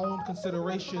for my own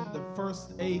consideration the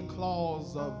first A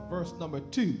clause of verse number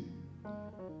 2.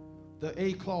 The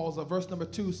A clause of verse number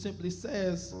 2 simply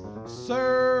says,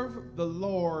 serve the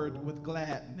Lord with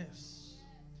gladness.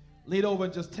 Lean over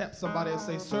and just tap somebody and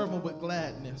say, serve him with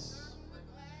gladness.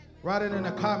 Write it in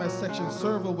the comment section,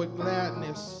 serve him with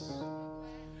gladness.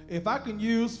 If I can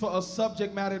use for a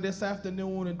subject matter this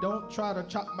afternoon, and don't try to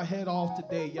chop my head off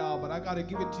today, y'all, but I got to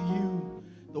give it to you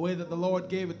the way that the Lord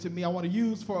gave it to me. I want to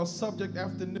use for a subject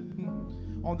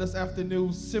afternoon on this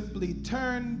afternoon simply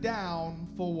turn down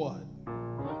for what?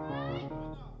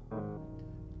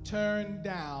 Turn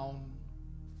down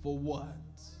for what?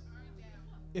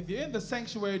 If you're in the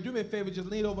sanctuary, do me a favor, just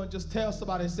lean over and just tell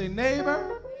somebody, say,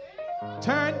 neighbor,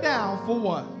 turn down for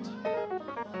what?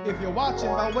 If you're watching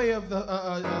by way of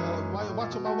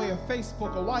watching by way of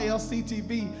Facebook or YLC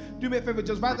TV, do me a favor,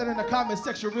 just write that in the comment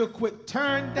section real quick.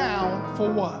 Turn down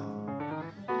for what?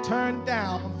 Turn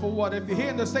down for what? If you're here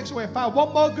in the sanctuary, find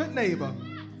one more good neighbor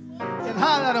and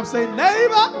highlight them. Say,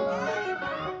 neighbor,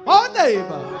 oh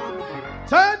neighbor,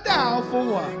 turn down for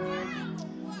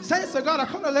what? Saints of God, I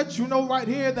come to let you know right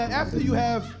here that after you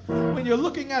have, when you're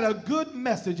looking at a good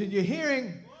message and you're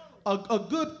hearing a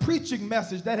good preaching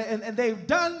message, and they've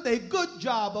done their good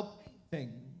job of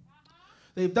painting.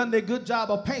 They've done their good job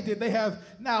of painting. They have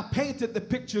now painted the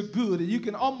picture good, and you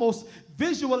can almost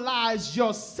visualize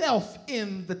yourself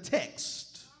in the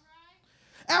text.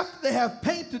 After they have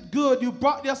painted good, you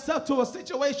brought yourself to a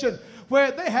situation where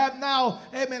they have now,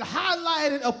 amen,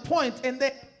 highlighted a point, and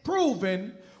they're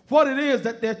proven what it is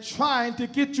that they're trying to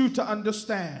get you to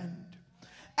understand.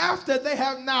 After they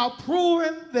have now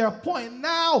proven their point,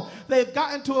 now they've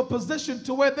gotten to a position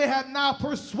to where they have now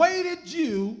persuaded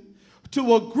you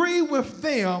to agree with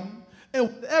them in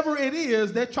whatever it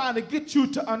is they're trying to get you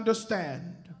to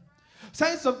understand.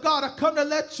 Saints of God, I come to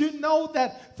let you know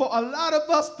that for a lot of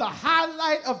us, the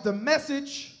highlight of the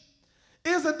message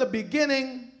isn't the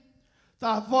beginning. For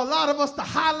a lot of us, the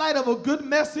highlight of a good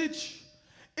message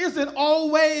isn't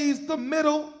always the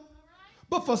middle.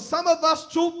 But for some of us,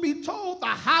 truth be told, the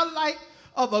highlight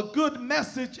of a good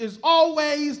message is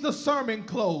always the sermon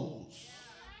close.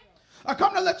 I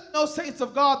come to let you know, saints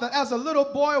of God, that as a little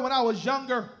boy when I was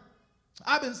younger,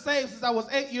 I've been saved since I was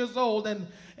 8 years old, and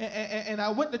I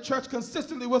went to church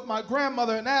consistently with my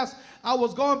grandmother. And as I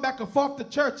was going back and forth to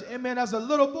church, amen, as a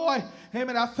little boy,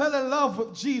 amen, I fell in love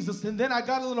with Jesus. And then I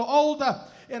got a little older,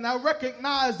 and I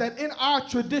recognized that in our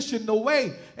tradition, the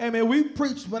way, amen, we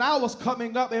preached when I was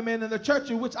coming up, amen, in the church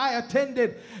in which I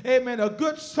attended, amen, a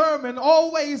good sermon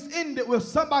always ended with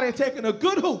somebody taking a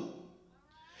good hoop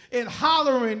and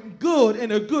hollering good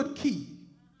in a good key.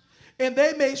 And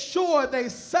they made sure they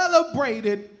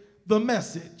celebrated the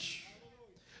message.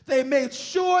 They made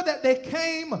sure that they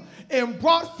came and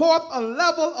brought forth a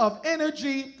level of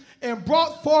energy and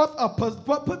brought forth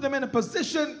put them in a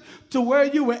position to where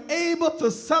you were able to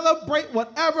celebrate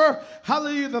whatever,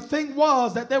 hallelujah, the thing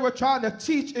was that they were trying to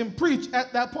teach and preach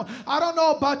at that point. I don't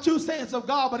know about you, saints of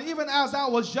God, but even as I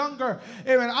was younger,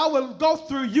 amen, I would go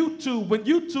through YouTube when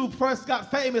YouTube first got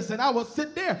famous, and I would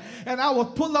sit there and I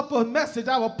would pull up a message.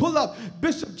 I would pull up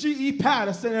Bishop G.E.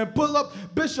 Patterson and pull up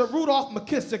Bishop Rudolph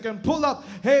McKissick and pull up,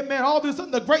 amen, all these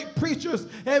other great preachers,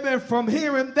 amen, from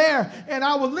here and there, and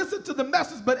I would listen to the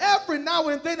message, but every now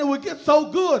and then it would get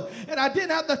so good, and I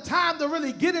didn't have the time to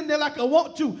really get in there like I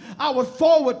want to. I would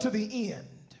forward to the end.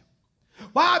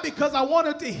 Why? Because I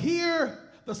wanted to hear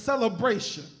the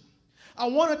celebration. I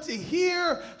wanted to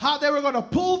hear how they were going to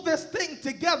pull this thing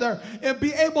together and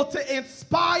be able to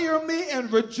inspire me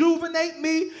and rejuvenate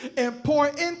me and pour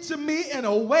into me in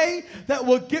a way that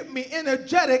will get me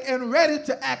energetic and ready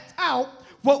to act out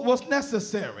what was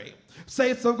necessary.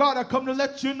 Saints of God, I come to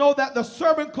let you know that the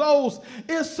servant clothes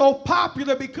is so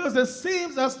popular because it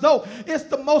seems as though it's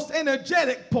the most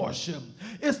energetic portion.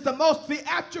 It's the most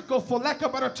theatrical, for lack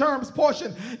of better terms,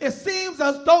 portion. It seems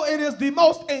as though it is the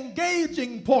most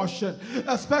engaging portion,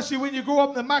 especially when you grow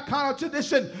up in my kind of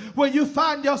tradition, where you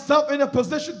find yourself in a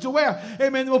position to where,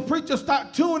 amen, when preachers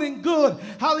start tuning good,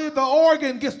 hallelujah, the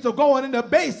organ gets to going and the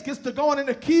bass gets to going and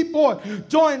the keyboard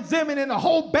joins in, and the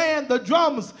whole band, the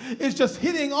drums, is just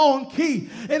hitting on key,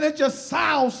 and it just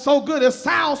sounds so good. It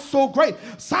sounds so great,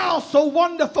 sounds so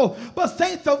wonderful. But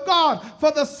saints of God,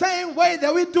 for the same way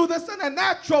that we do this in a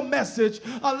natural message,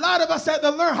 a lot of us have to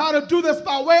learn how to do this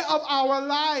by way of our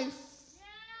life.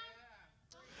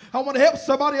 I want to help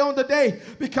somebody on today,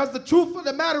 because the truth of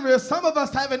the matter is some of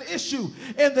us have an issue,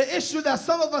 and the issue that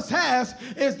some of us has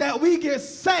is that we get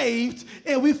saved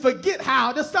and we forget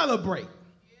how to celebrate.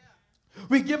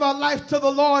 We give our life to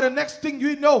the Lord, and next thing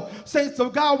you know, saints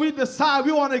of God, we decide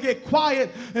we want to get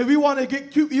quiet, and we want to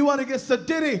get cute, we want to get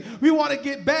sedity, we want to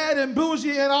get bad and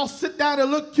bougie and all sit down and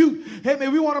look cute. Hey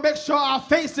man, we want to make sure our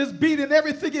face is beat and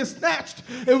everything is snatched,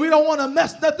 and we don't want to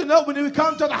mess nothing up when we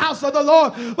come to the house of the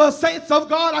Lord. But saints of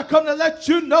God, I come to let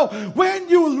you know, when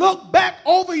you look back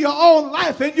over your own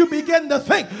life and you begin to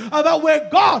think about where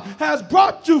God has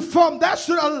brought you from, that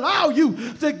should allow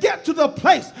you to get to the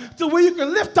place to where you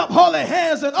can lift up holy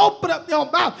hands and open up your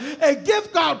mouth and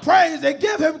give God praise and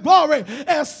give him glory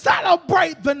and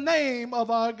celebrate the name of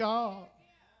our God.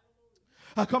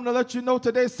 I come to let you know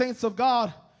today, saints of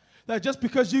God, that just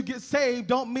because you get saved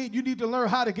don't mean you need to learn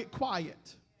how to get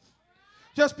quiet.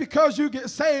 Just because you get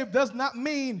saved does not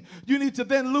mean you need to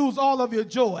then lose all of your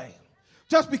joy.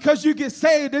 Just because you get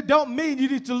saved, it don't mean you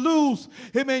need to lose,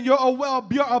 amen, your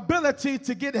ability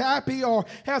to get happy, or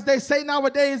as they say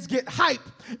nowadays, get hype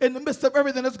in the midst of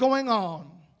everything that's going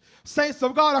on. Saints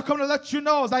of God, I come to let you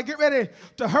know as I get ready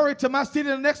to hurry to my seat in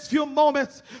the next few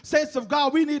moments, saints of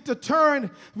God, we need to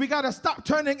we got to stop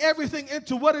turning everything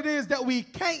into what it is that we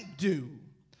can't do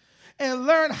and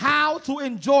learn how to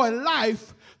enjoy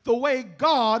life the way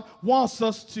God wants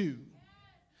us to.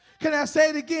 Can I say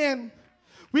it again?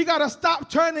 We got to stop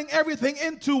turning everything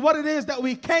into what it is that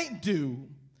we can't do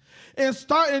and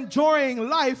start enjoying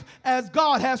life as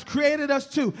God has created us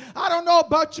to. I don't know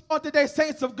about you on today,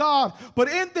 saints of God, but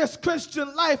in this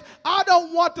Christian life, I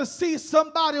don't want to see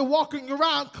somebody walking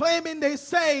around claiming they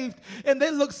saved and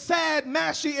they look sad,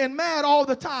 mashy, and mad all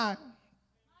the time.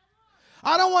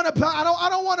 I don't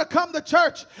want to come to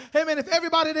church, amen, if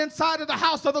everybody inside of the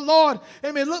house of the Lord,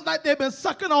 amen, look like they've been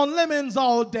sucking on lemons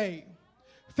all day.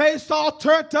 Face all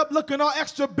turned up, looking all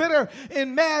extra bitter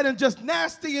and mad and just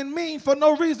nasty and mean for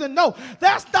no reason. No,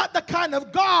 that's not the kind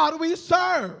of God we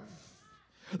serve.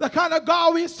 The kind of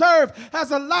God we serve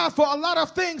has allowed for a lot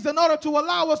of things in order to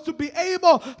allow us to be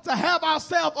able to have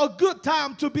ourselves a good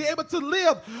time, to be able to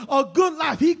live a good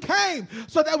life. He came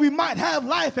so that we might have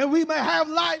life, and we may have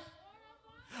life.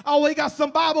 Oh, we got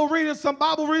some Bible readers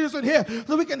in here,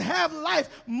 so we can have life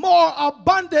more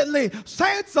abundantly.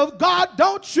 Saints of God,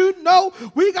 don't you know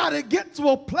we got to get to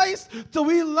a place till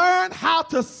we learn how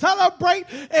to celebrate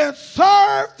and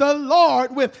serve the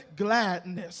Lord with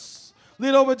gladness.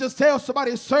 Lean over, just tell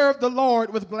somebody, serve the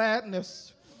Lord with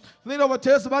gladness. Lean over,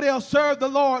 tell somebody else, serve the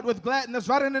Lord with gladness.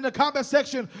 Write it in the comment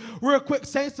section real quick,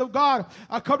 saints of God.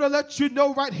 I come to let you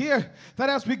know right here that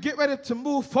as we get ready to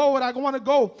move forward, I want to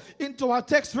go into our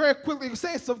text very quickly.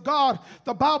 Saints of God,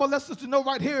 the Bible lets us to know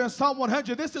right here in Psalm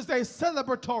 100, this is a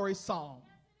celebratory psalm.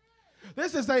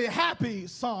 This is a happy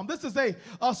psalm. This is a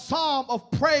psalm of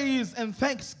praise and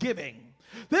thanksgiving.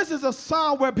 This is a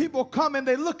psalm where people come and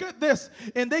they look at this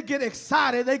and they get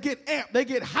excited, they get amped, they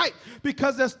get hyped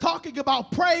because it's talking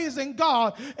about praising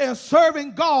God and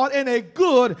serving God in a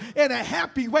good and a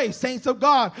happy way, saints of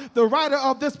God. The writer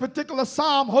of this particular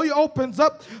psalm, he opens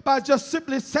up by just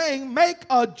simply saying, make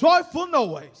a joyful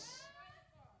noise.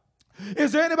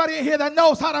 Is there anybody in here that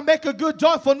knows how to make a good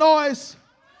joyful noise?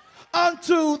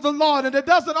 Unto the Lord. And it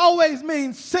doesn't always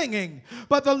mean singing,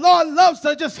 but the Lord loves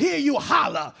to just hear you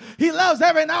holler. He loves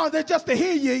every now and then just to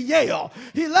hear you yell.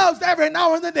 He loves every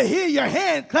now and then to hear your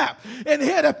hand clap and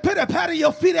hear the pitter-patter of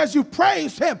your feet as you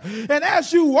praise him and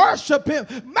as you worship him.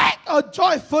 Make a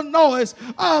joyful noise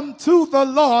unto the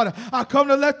Lord. I come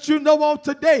to let you know on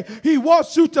today, he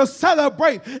wants you to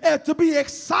celebrate and to be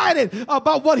excited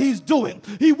about what he's doing.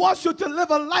 He wants you to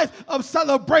live a life of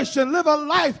celebration, live a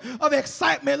life of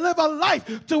excitement, live a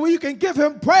life to where you can give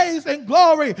him praise and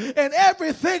glory in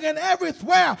everything and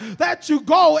everywhere that you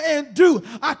go and do.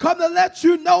 I come to let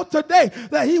you know today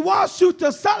that he wants you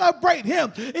to celebrate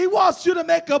him. He wants you to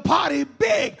make a party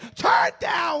big. Turn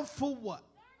down for what?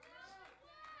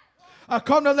 I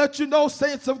come to let you know,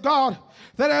 saints of God,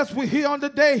 that as we hear on the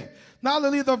day, not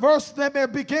only the verse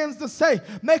that begins to say,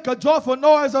 make a joyful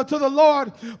noise unto the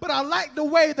Lord, but I like the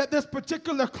way that this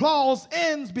particular clause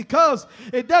ends because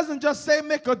it doesn't just say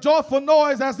make a joyful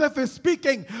noise as if it's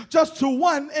speaking just to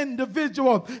one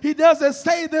individual. He doesn't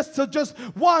say this to just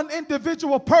one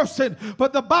individual person,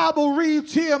 but the Bible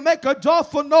reads here, make a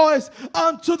joyful noise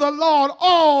unto the Lord,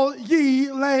 all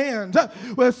ye land.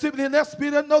 Well, simply let's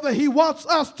be to know that he wants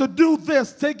us to do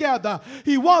this together.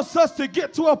 He wants us to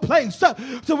get to a place so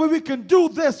where we can do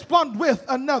this one with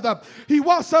another. He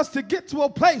wants us to get to a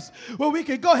place where we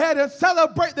can go ahead and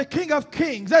celebrate the King of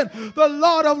Kings and the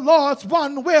Lord of Lords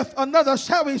one with another.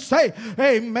 Shall we say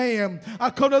amen? I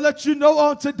come to let you know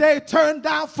on today, turn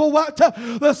down for what?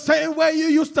 The same way you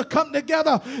used to come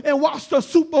together and watch the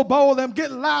Super Bowl and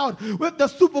get loud with the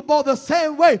Super Bowl, the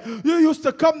same way you used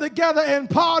to come together and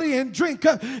party and drink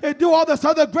and do all this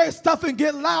other great stuff and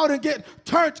get loud and get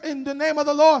turned in the name of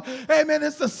the Lord. Amen.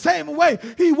 It's the same way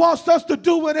he wants us to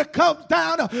do when it comes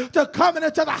down to coming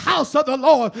into the house of the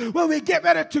Lord. When we get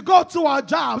ready to go to our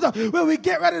jobs, when we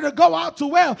get ready to go out to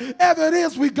wherever it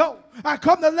is we go. I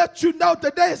come to let you know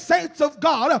today, saints of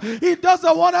God, he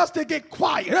doesn't want us to get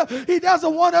quiet. He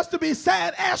doesn't want us to be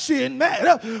sad, ashy, and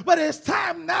mad. But it's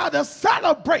time now to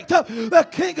celebrate the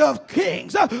King of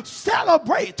Kings.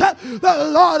 Celebrate the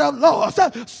Lord of Lords.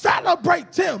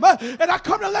 Celebrate him. And I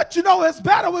come to let you know it's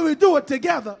better when we do it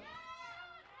together.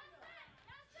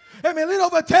 I mean, lean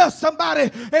over, tell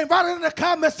somebody, and write it in the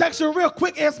comment section real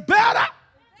quick. It's better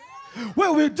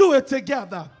when we do it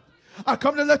together. I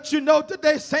come to let you know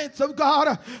today, saints of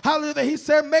God, hallelujah, he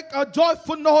said, make a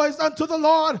joyful noise unto the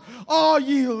Lord, all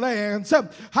ye lands.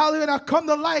 Hallelujah, and I come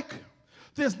to like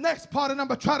this next part, and I'm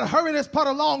going to try to hurry this part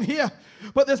along here,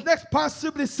 but this next part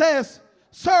simply says,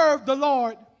 serve the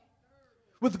Lord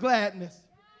with gladness.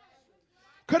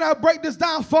 Could I break this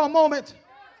down for a moment?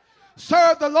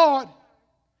 Serve the Lord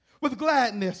with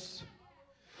gladness.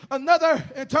 Another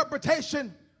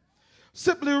interpretation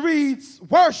simply reads,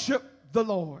 worship the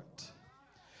Lord.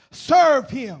 Serve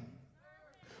him.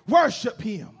 Worship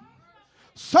him.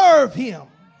 Serve him.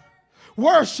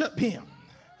 Worship him.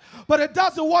 But it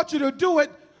doesn't want you to do it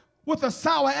with a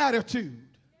sour attitude.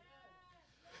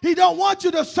 He don't want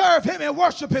you to serve him and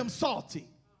worship him salty.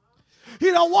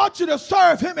 He don't want you to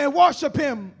serve him and worship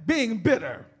him being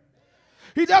bitter.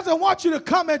 He doesn't want you to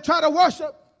come and try to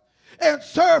worship and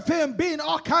serve him being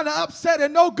all kind of upset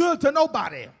and no good to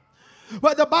nobody.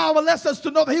 But the Bible lets us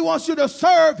to know that he wants you to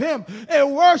serve him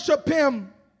and worship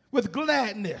him with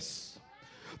gladness.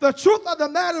 The truth of the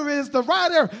matter is the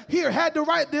writer here had to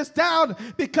write this down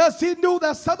because he knew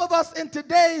that some of us in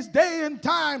today's day and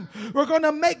time were going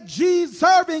to make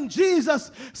serving Jesus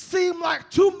seem like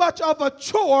too much of a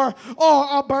chore or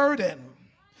a burden.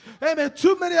 Amen.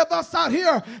 Too many of us out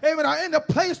here, amen, are in a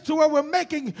place to where we're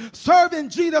making serving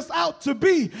Jesus out to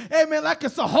be, amen, like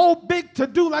it's a whole big to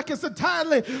do, like it's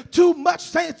entirely too much,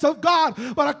 saints of God.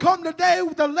 But I come today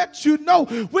to let you know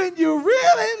when you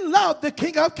really love the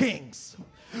King of Kings,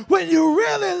 When you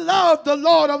really love the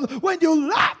Lord, when you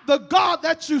love the God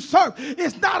that you serve,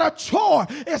 it's not a chore,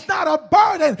 it's not a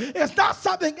burden, it's not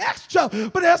something extra,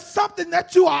 but it's something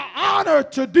that you are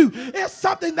honored to do. It's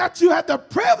something that you have the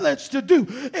privilege to do.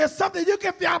 It's something you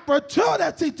get the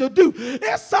opportunity to do.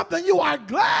 It's something you are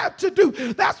glad to do.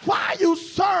 That's why you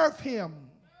serve him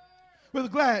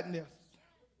with gladness.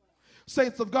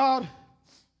 Saints of God,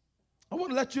 I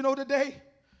want to let you know today,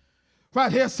 right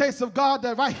here, saints of God,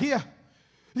 that right here,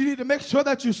 you need to make sure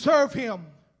that you serve him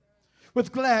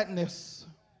with gladness.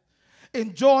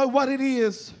 Enjoy what it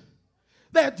is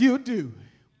that you do.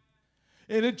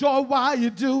 And enjoy why you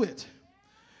do it.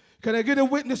 Can I get a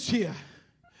witness here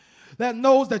that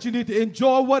knows that you need to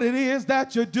enjoy what it is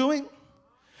that you're doing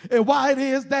and why it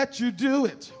is that you do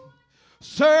it?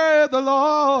 Serve the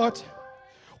Lord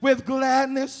with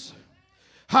gladness.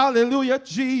 Hallelujah,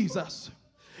 Jesus.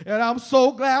 And I'm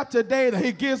so glad today that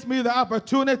he gives me the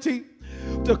opportunity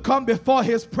to come before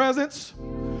his presence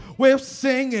with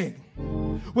singing.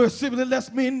 Where simply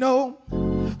lets me know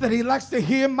that he likes to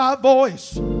hear my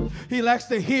voice. He likes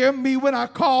to hear me when I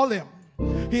call him.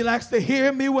 He likes to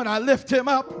hear me when I lift him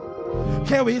up.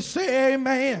 Can we say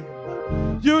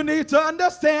amen? You need to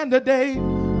understand today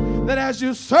that as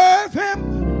you serve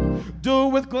him, do it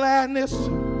with gladness.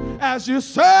 As you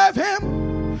serve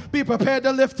him, be prepared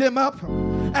to lift him up.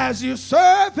 As you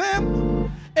serve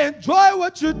him, enjoy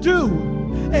what you do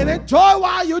and enjoy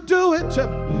why you do it.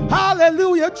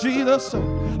 Hallelujah, Jesus.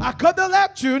 I come to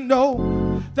let you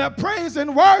know that praise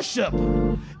and worship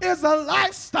is a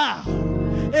lifestyle.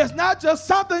 It's not just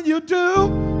something you do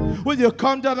when you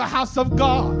come to the house of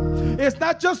God. It's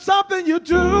not just something you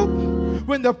do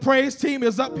when the praise team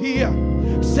is up here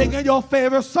singing your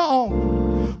favorite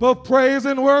song. But praise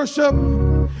and worship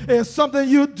is something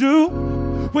you do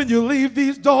when you leave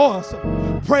these doors.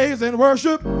 Praise and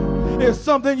worship is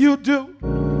something you do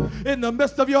in the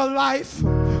midst of your life.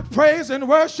 Praise and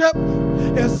worship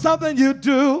is something you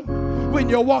do when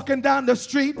you're walking down the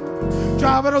street,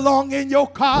 driving along in your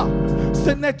car,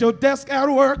 sitting at your desk at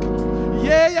work.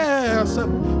 Yes,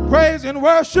 praise and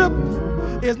worship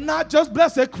is not just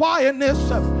blessed quietness.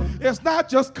 It's not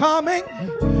just coming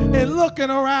and looking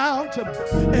around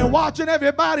and watching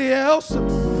everybody else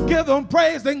give them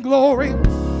praise and glory.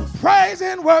 Praise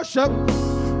and worship,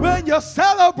 when you're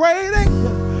celebrating,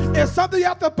 is something you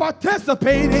have to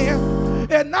participate in.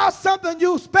 It's not something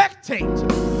you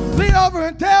spectate. Lean over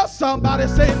and tell somebody,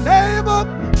 say,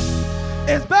 neighbor,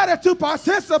 it's better to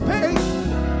participate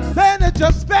than to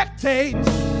just spectate.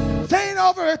 Lean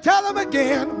over and tell them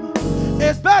again,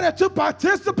 it's better to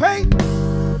participate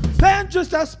than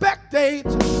just to spectate.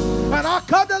 And I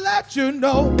come to let you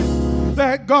know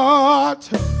that God,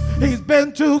 he's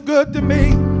been too good to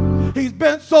me. He's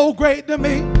been so great to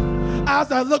me.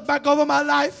 As I look back over my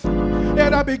life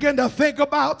and I begin to think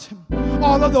about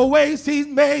all of the ways he's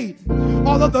made,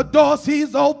 all of the doors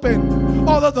he's opened,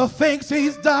 all of the things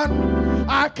he's done,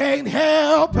 I can't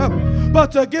help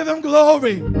but to give him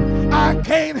glory. I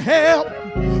can't help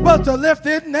but to lift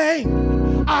his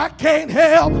name. I can't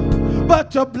help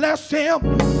but to bless him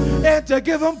and to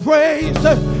give him praise.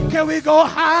 Can we go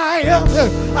higher?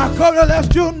 I come to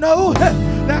let you know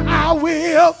that I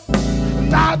will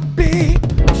not be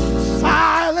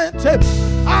silent.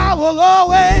 I will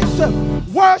always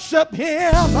worship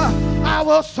him. I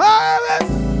will serve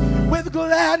him with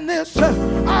gladness.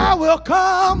 I will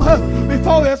come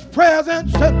before his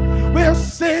presence with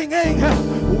singing.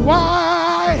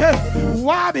 Why?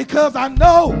 Why? Because I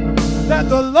know that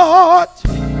the Lord,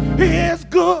 he is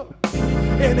good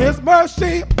and his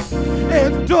mercy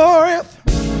endureth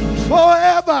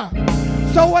forever.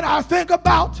 So when I think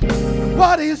about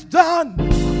what he's done,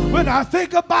 when I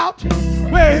think about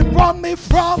where he brought me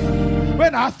from,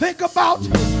 when I think about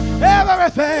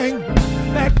everything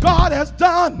that God has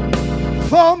done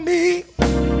for me,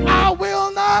 I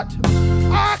will not,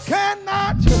 I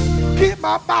cannot keep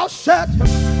my mouth shut.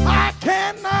 I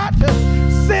cannot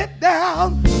sit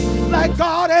down like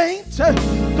God ain't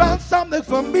done something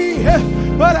for me.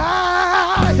 But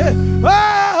I will,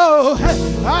 oh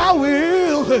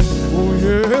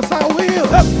yes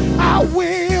I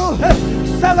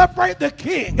will celebrate the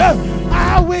King.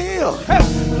 I will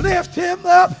lift him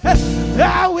up.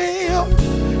 I will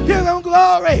give him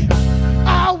glory.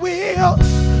 I will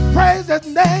praise his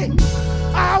name.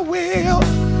 I will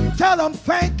tell him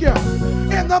thank you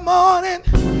in the morning.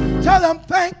 Tell him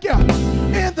thank you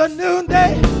in the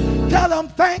noonday. Tell him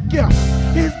thank you.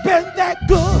 He's been that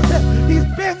good. He's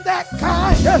been that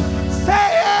kind.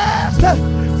 Say yes.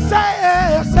 Say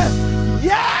yes.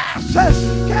 Yes.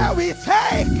 Can we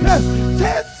take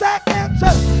 10 seconds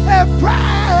and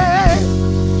pray?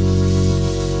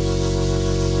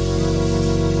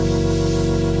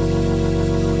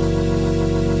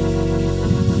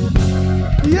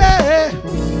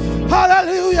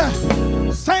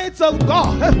 saints of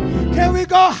God, can we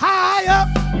go higher?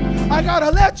 I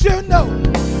gotta let you know,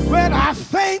 when I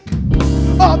think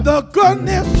of the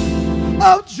goodness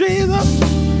of Jesus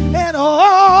and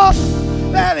all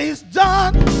that he's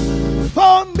done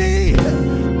for me,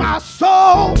 my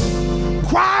soul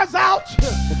cries out,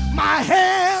 my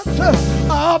hands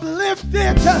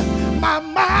uplifted, my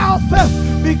mouth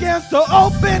begins to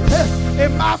open,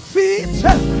 and my feet,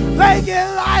 they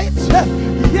get light.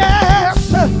 Yes,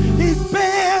 he's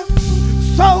been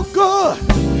so good.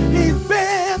 He's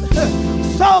been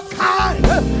so kind.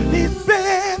 He's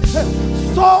been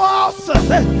so awesome.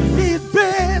 He's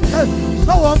been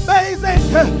so amazing.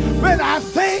 When I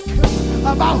think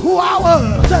about who I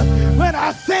was, when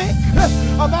I think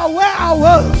about where I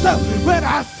was, when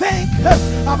I think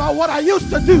about what I used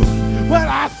to do, when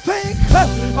I think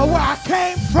of where I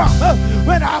came from,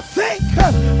 when I think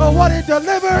of what he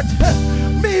delivered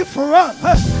me from,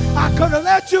 I could have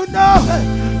let you know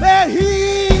that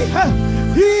he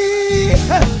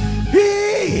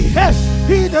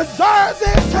deserves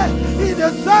it. He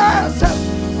deserves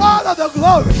all of the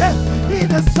glory. He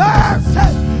deserves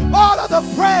all of the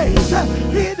praise.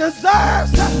 He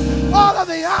deserves all of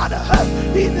the honor.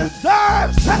 He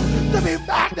deserves to be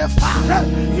magnified.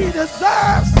 He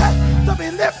deserves to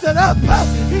be lifted up.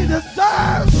 He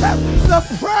deserves the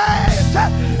praise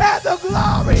and the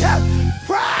glory.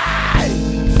 Praise.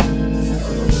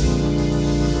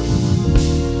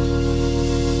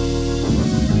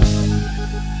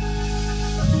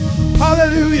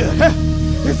 Hallelujah.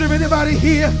 Is there anybody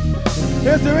here?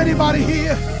 Is there anybody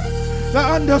here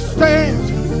that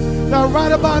understands that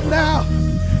right about now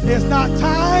it's not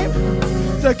time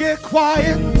to get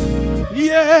quiet?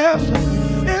 Yes,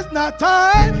 it's not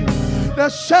time to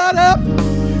shut up.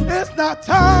 It's not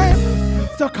time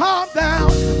to calm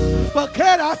down. But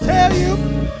can I tell you,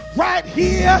 right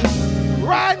here,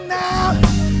 right now,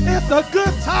 it's a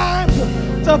good time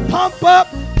to pump up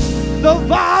the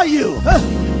volume,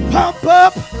 pump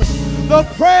up the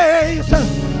praise,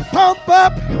 pump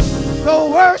up the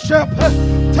worship.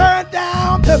 Turn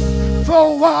down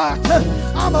for what?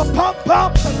 I'm a pump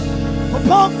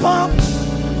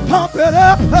it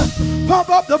up, pump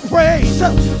up the praise,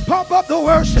 pump up the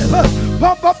worship,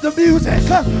 pump up the music,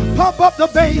 pump up the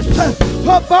bass,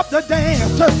 pump up the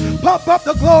dance, pump up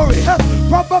the glory,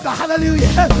 pump up the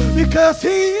hallelujah, because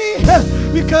he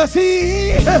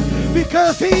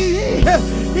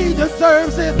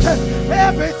deserves it.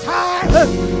 Every time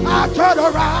I turn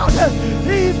around,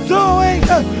 he's doing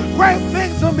great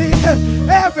things for me.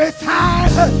 Every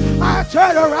time I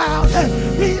turn around,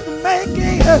 he's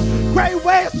making great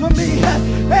ways for me.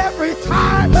 Every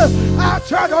time I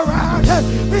turn around,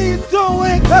 he's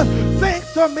doing things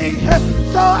for me.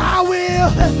 So I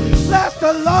will bless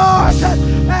the Lord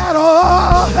at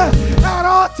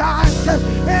all times,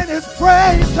 and his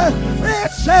praise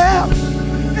it shall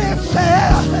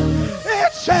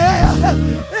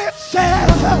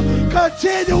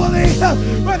continually,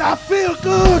 when I feel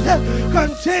good,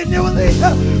 continually,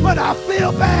 when I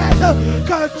feel bad,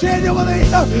 continually,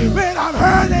 when I'm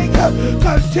hurting,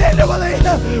 continually,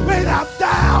 when I'm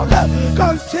down,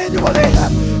 continually.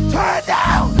 Turn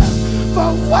down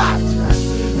for what?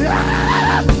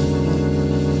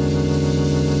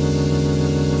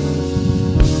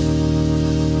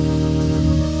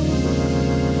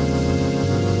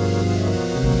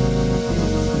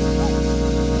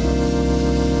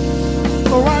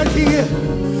 So right here,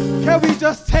 can we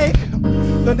just take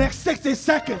the next 60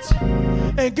 seconds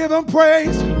and give him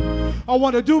praise? I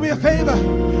want to do me a favor.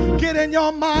 Get in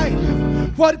your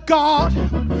mind what God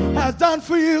has done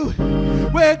for you,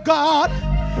 where God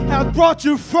has brought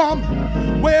you from,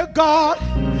 where God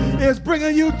is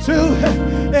bringing you to,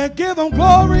 and give him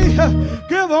glory,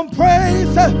 give him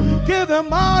praise, give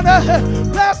him honor,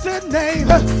 bless his name.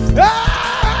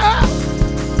 Ah!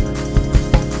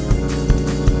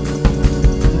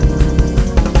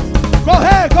 Go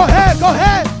ahead, go ahead, go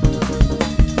ahead.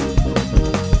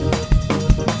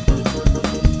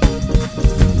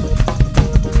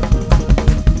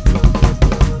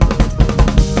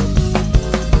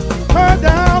 Turn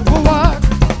down for what?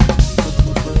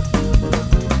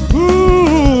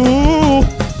 Ooh,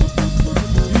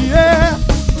 yeah.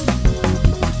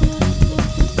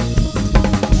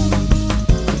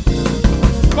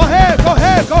 Go ahead, go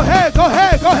ahead, go ahead, go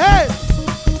ahead, go ahead.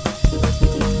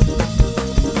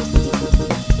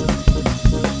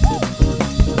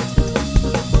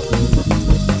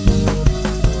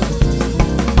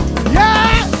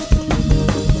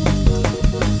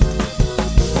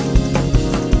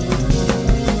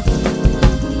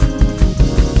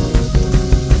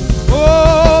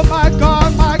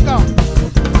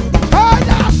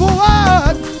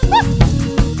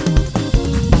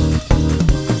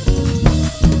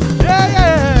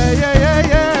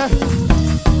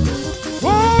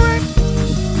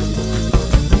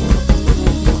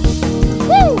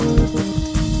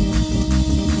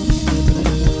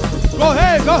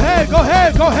 ahead, go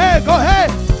ahead, go ahead, go ahead, go ahead.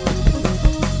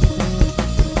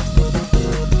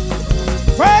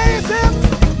 Praise him.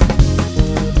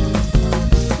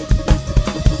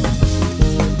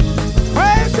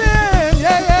 Praise him,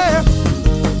 yeah, yeah.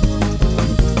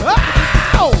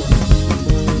 Oh!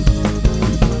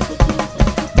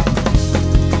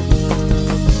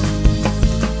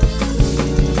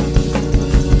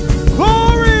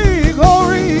 Glory,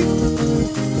 glory.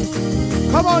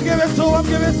 Come on, give it to him,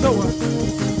 give it to him.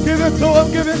 Give it to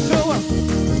him, give it to him.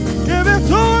 Give it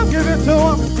to him, give it to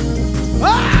him. Ah,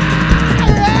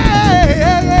 yeah,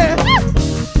 yeah, yeah.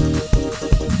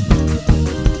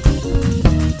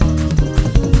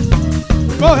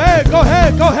 Go ahead, go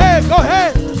ahead, go ahead, go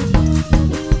ahead.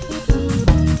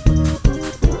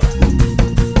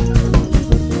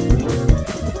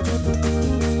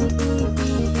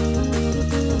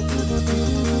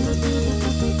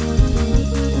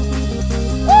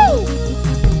 Woo!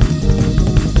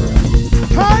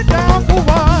 Turn down for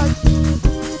what?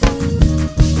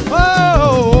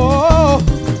 Oh,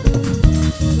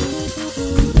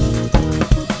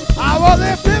 I will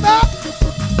lift him up.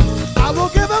 I will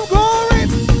give him glory.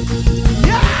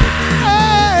 Yeah,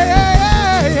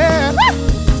 yeah, yeah.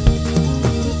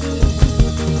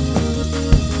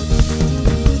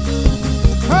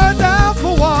 Turn down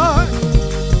for what?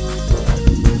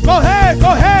 Go ahead,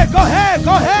 go ahead, go ahead,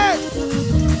 go ahead.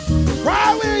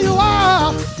 Right where you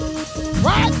are.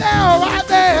 Right there, right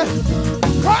there.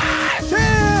 Praise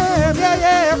him. Yeah,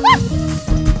 yeah.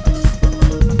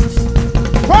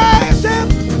 Praise him.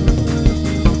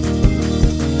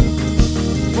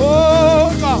 Oh,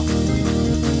 God.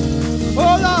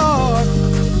 Oh, Lord.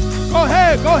 Go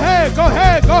ahead, go ahead, go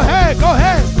ahead, go ahead, go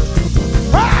ahead.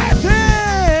 Praise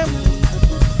him.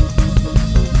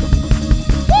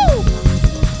 Woo.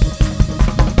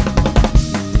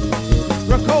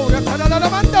 Record it.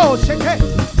 Shake it.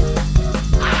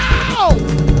 Ow!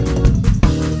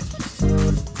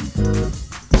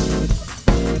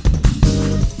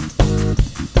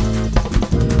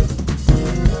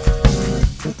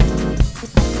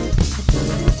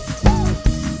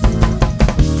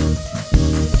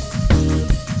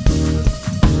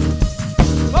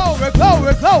 Glory,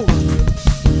 glory, glory.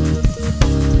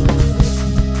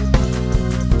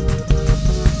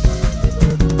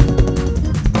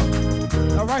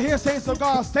 Now right here, saints of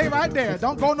God, stay right there.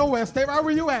 Don't go nowhere. Stay right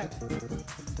where you at.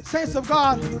 Saints of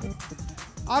God,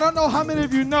 I don't know how many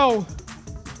of you know,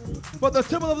 but the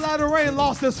Temple of Latter Rain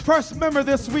lost its first member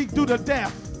this week due to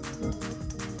death.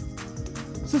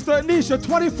 Sister Anisha,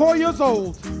 24 years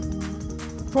old,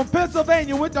 from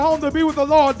Pennsylvania, went home to be with the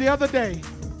Lord the other day.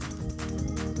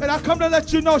 And I come to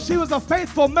let you know she was a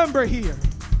faithful member here.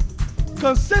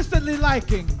 Consistently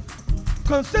liking,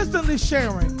 consistently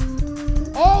sharing,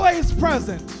 always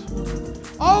present,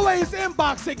 always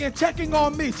inboxing and checking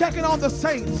on me, checking on the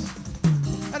saints.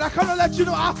 And I come to let you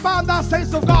know I found out,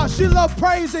 saints of God, she loved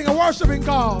praising and worshiping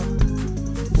God.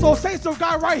 So saints of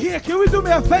God right here, can we do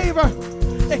me a favor?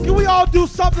 And can we all do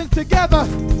something together?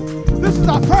 This is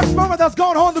our first moment that's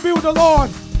going home to be with the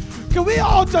Lord. Can we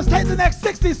all just take the next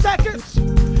 60 seconds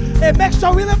and make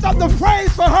sure we lift up the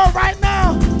praise for her right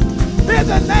now? In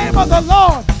the name of the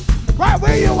Lord. Right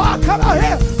where you are, come out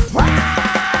here. Praise!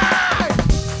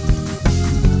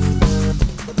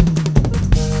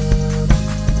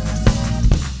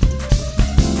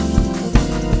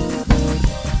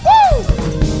 Woo!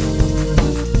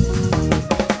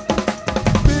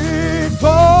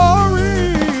 Victory!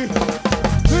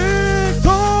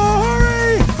 Victory!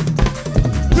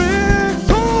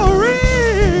 Victory!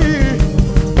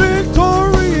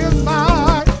 Victory is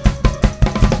mine.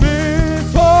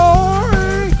 Victory!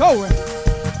 Going.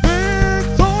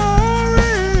 Victory!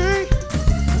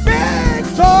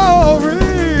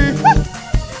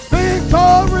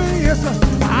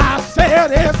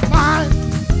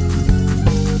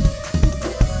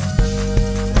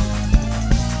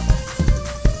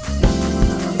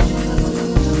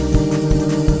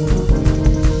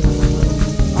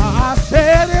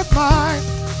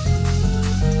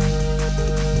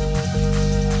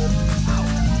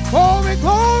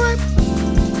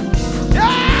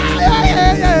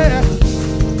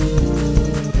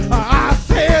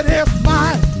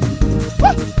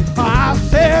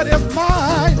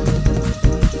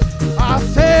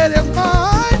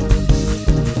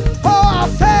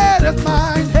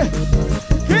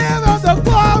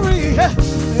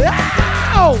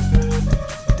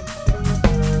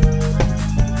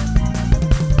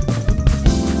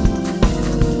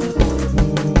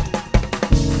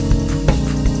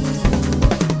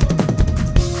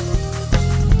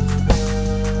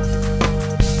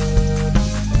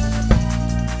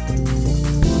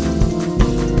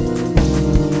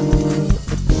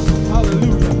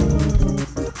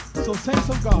 saints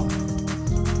of God,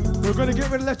 we're going to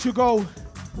get ready to let you go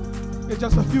in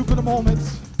just a few good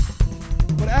moments.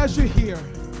 But as you're here,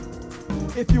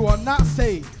 if you are not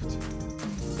saved,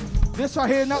 this right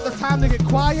here is not the time to get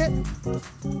quiet.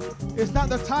 It's not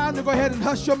the time to go ahead and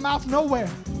hush your mouth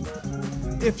nowhere.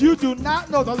 If you do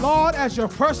not know the Lord as your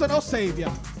personal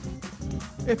Savior,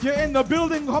 if you're in the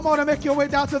building, come on and make your way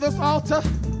down to this altar.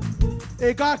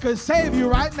 And God can save you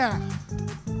right now.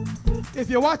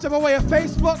 If you're watching by way of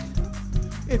Facebook,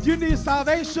 if you need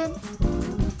salvation,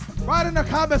 write in the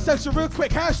comment section real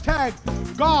quick, hashtag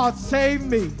God save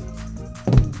me.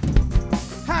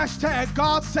 Hashtag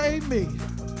God save me.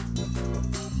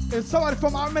 And somebody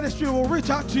from our ministry will reach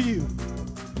out to you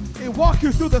and walk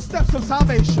you through the steps of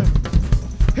salvation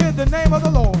in the name of the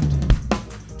Lord.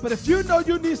 But if you know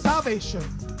you need salvation,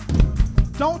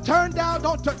 don't turn down,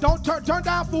 turn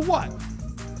down for what?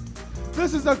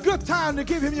 This is a good time to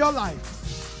give him your life.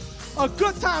 A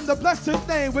good time to bless his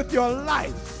name with your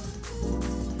life.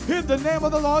 In the name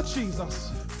of the Lord Jesus.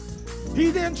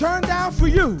 He didn't turn down for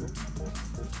you.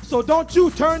 So don't you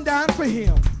turn down for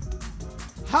him.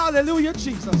 Hallelujah,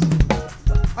 Jesus.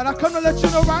 And I come to let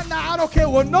you know right now, I don't care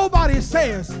what nobody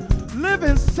says.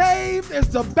 Living saved is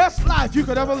the best life you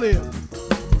could ever live.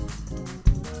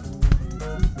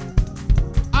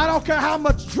 I don't care how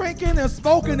much drinking and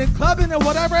smoking and clubbing and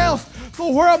whatever else the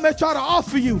world may try to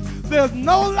offer you. There's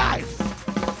no life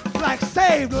like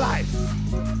saved life.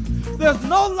 There's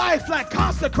no life like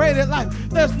consecrated life.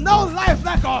 There's no life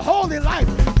like a holy life.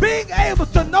 Being able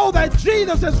to know that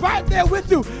Jesus is right there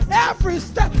with you every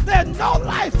step. There's no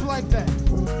life like that.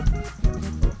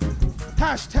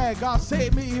 Hashtag God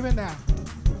save me even now.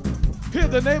 Hear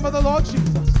the name of the Lord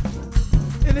Jesus.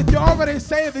 And if you're already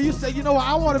saved and you say, you know what,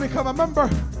 I want to become a member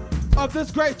of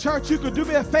this great church, you could do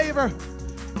me a favor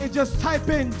and just type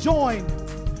in join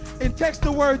and text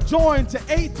the word join to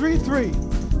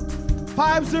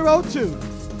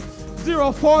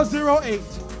 833-502-0408.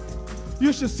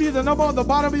 You should see the number on the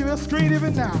bottom of your screen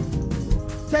even now.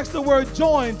 Text the word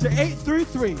join to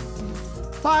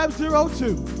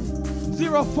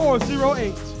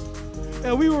 833-502-0408.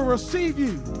 And we will receive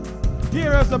you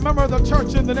here as a member of the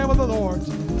church in the name of the Lord.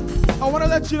 I want to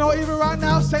let you know even right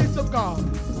now, saints of God,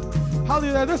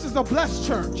 hallelujah, this is a blessed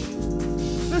church.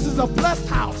 This is a blessed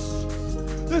house.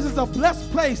 This is a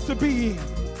blessed place to be in.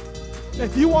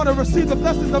 If you want to receive the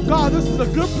blessings of God, this is a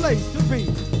good place to be.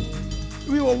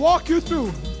 We will walk you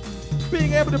through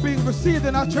being able to be received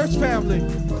in our church family.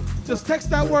 Just text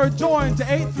that word join to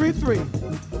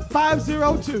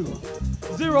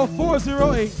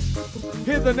 833-502-0408.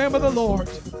 Hear the name of the Lord.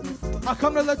 I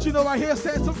come to let you know right here,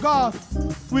 saints of God,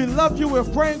 we love you, we're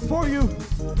praying for you.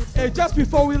 And just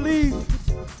before we leave,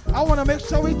 I want to make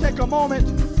sure we take a moment,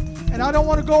 and I don't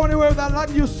want to go anywhere without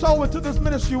letting you sow into this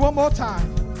ministry one more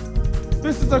time.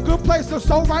 This is a good place to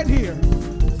sow right here.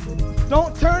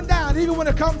 Don't turn down, even when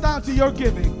it comes down to your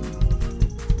giving.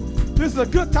 This is a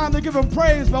good time to give him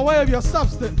praise by way of your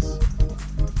substance.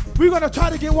 We're going to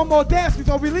try to get one more dance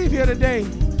before we leave here today.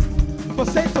 But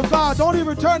saints of God, don't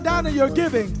even turn down in your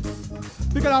giving.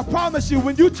 Because I promise you,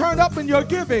 when you turn up in your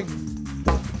giving,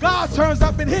 God turns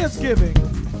up in his giving.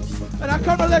 And I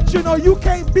come to let you know you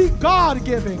can't beat God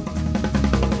giving.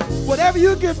 Whatever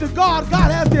you give to God,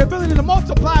 God has the ability to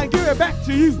multiply and give it back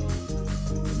to you.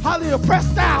 Hallelujah, press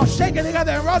down, shake it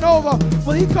together, and run over.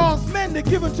 When he calls men to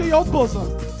give it to your bosom.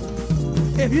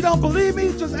 If you don't believe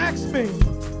me, just ask me.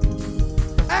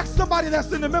 Ask somebody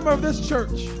that's in the member of this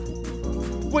church.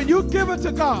 When you give it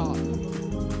to God,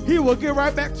 he will give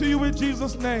right back to you in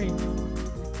Jesus' name.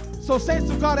 So saints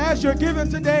of God, as you're giving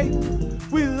today,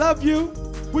 we love you.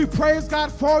 We praise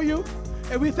God for you.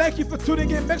 And we thank you for tuning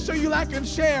in. Make sure you like and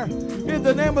share in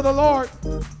the name of the Lord.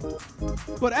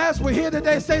 But as we're here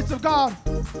today, saints of God,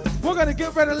 we're going to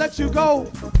get ready to let you go.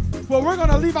 But we're going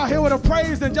to leave out here with a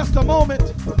praise in just a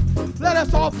moment. Let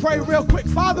us all pray real quick.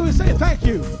 Father, we say thank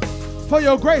you for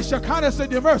your grace, your kindness, and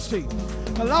your mercy,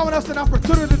 allowing us an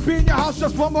opportunity to be in your house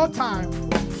just one more time.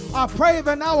 I pray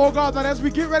even now, oh God, that as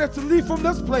we get ready to leave from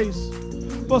this place,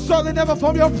 but certainly never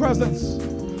from your presence,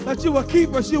 that you will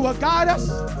keep us, you will guide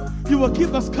us, you will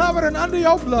keep us covered and under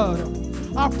your blood.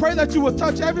 I pray that you will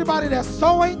touch everybody that's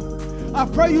sowing. I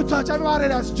pray you touch everybody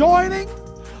that's joining.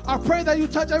 I pray that you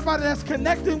touch everybody that's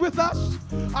connecting with us.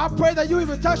 I pray that you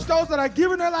even touch those that are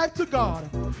giving their life to God.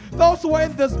 Those who are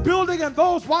in this building and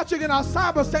those watching in our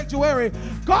cyber sanctuary.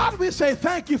 God, we say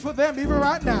thank you for them even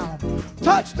right now.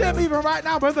 Touch them even right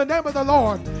now in the name of the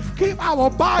Lord. Keep our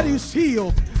bodies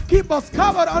healed. Keep us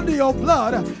covered under your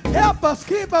blood. Help us,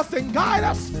 keep us, and guide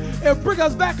us, and bring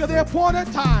us back at the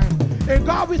appointed time. And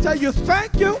God, we tell you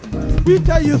thank you. We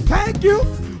tell you thank you.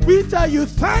 We tell you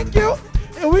thank you,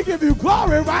 and we give you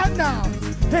glory right now.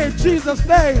 In Jesus'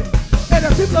 name. And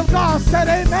the people of God said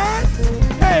amen,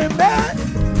 amen,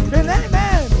 and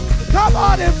amen. Come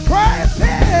on and praise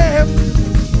him.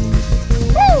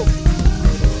 Woo!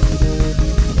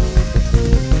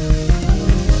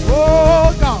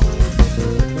 Oh, God.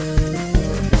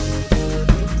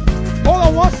 Hold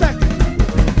on 1 second.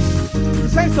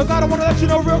 Saints of God, I want to let you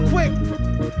know real quick.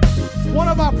 One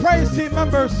of our praise team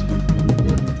members,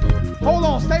 hold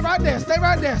on, stay right there, stay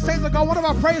right there. Saints of God, one of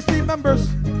our praise team members,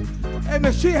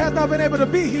 amen, she has not been able to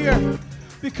be here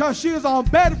because she is on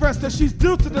bed rest and she's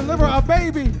due to deliver a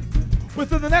baby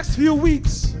within the next few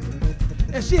weeks.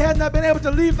 And she has not been able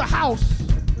to leave the house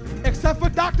except for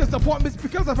doctor's appointments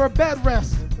because of her bed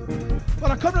rest.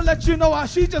 But I come to let you know how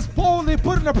she just boldly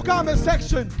put in the comment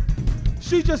section,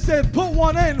 she just said, put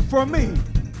one in for me.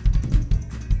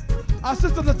 Our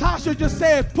sister Natasha just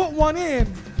said, put one in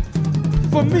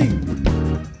for me.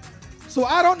 So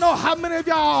I don't know how many of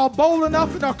y'all are bold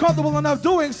enough and are comfortable enough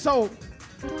doing so.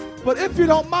 But if you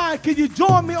don't mind, can you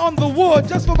join me on the wood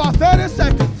just for about 30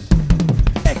 seconds?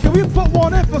 Hey, can we put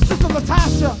one in for Sister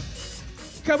Natasha?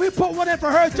 Can we put one in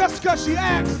for her just because she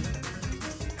asked?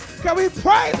 Can we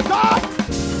praise God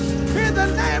in the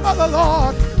name of the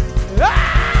Lord?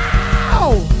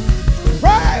 Oh!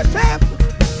 Praise him!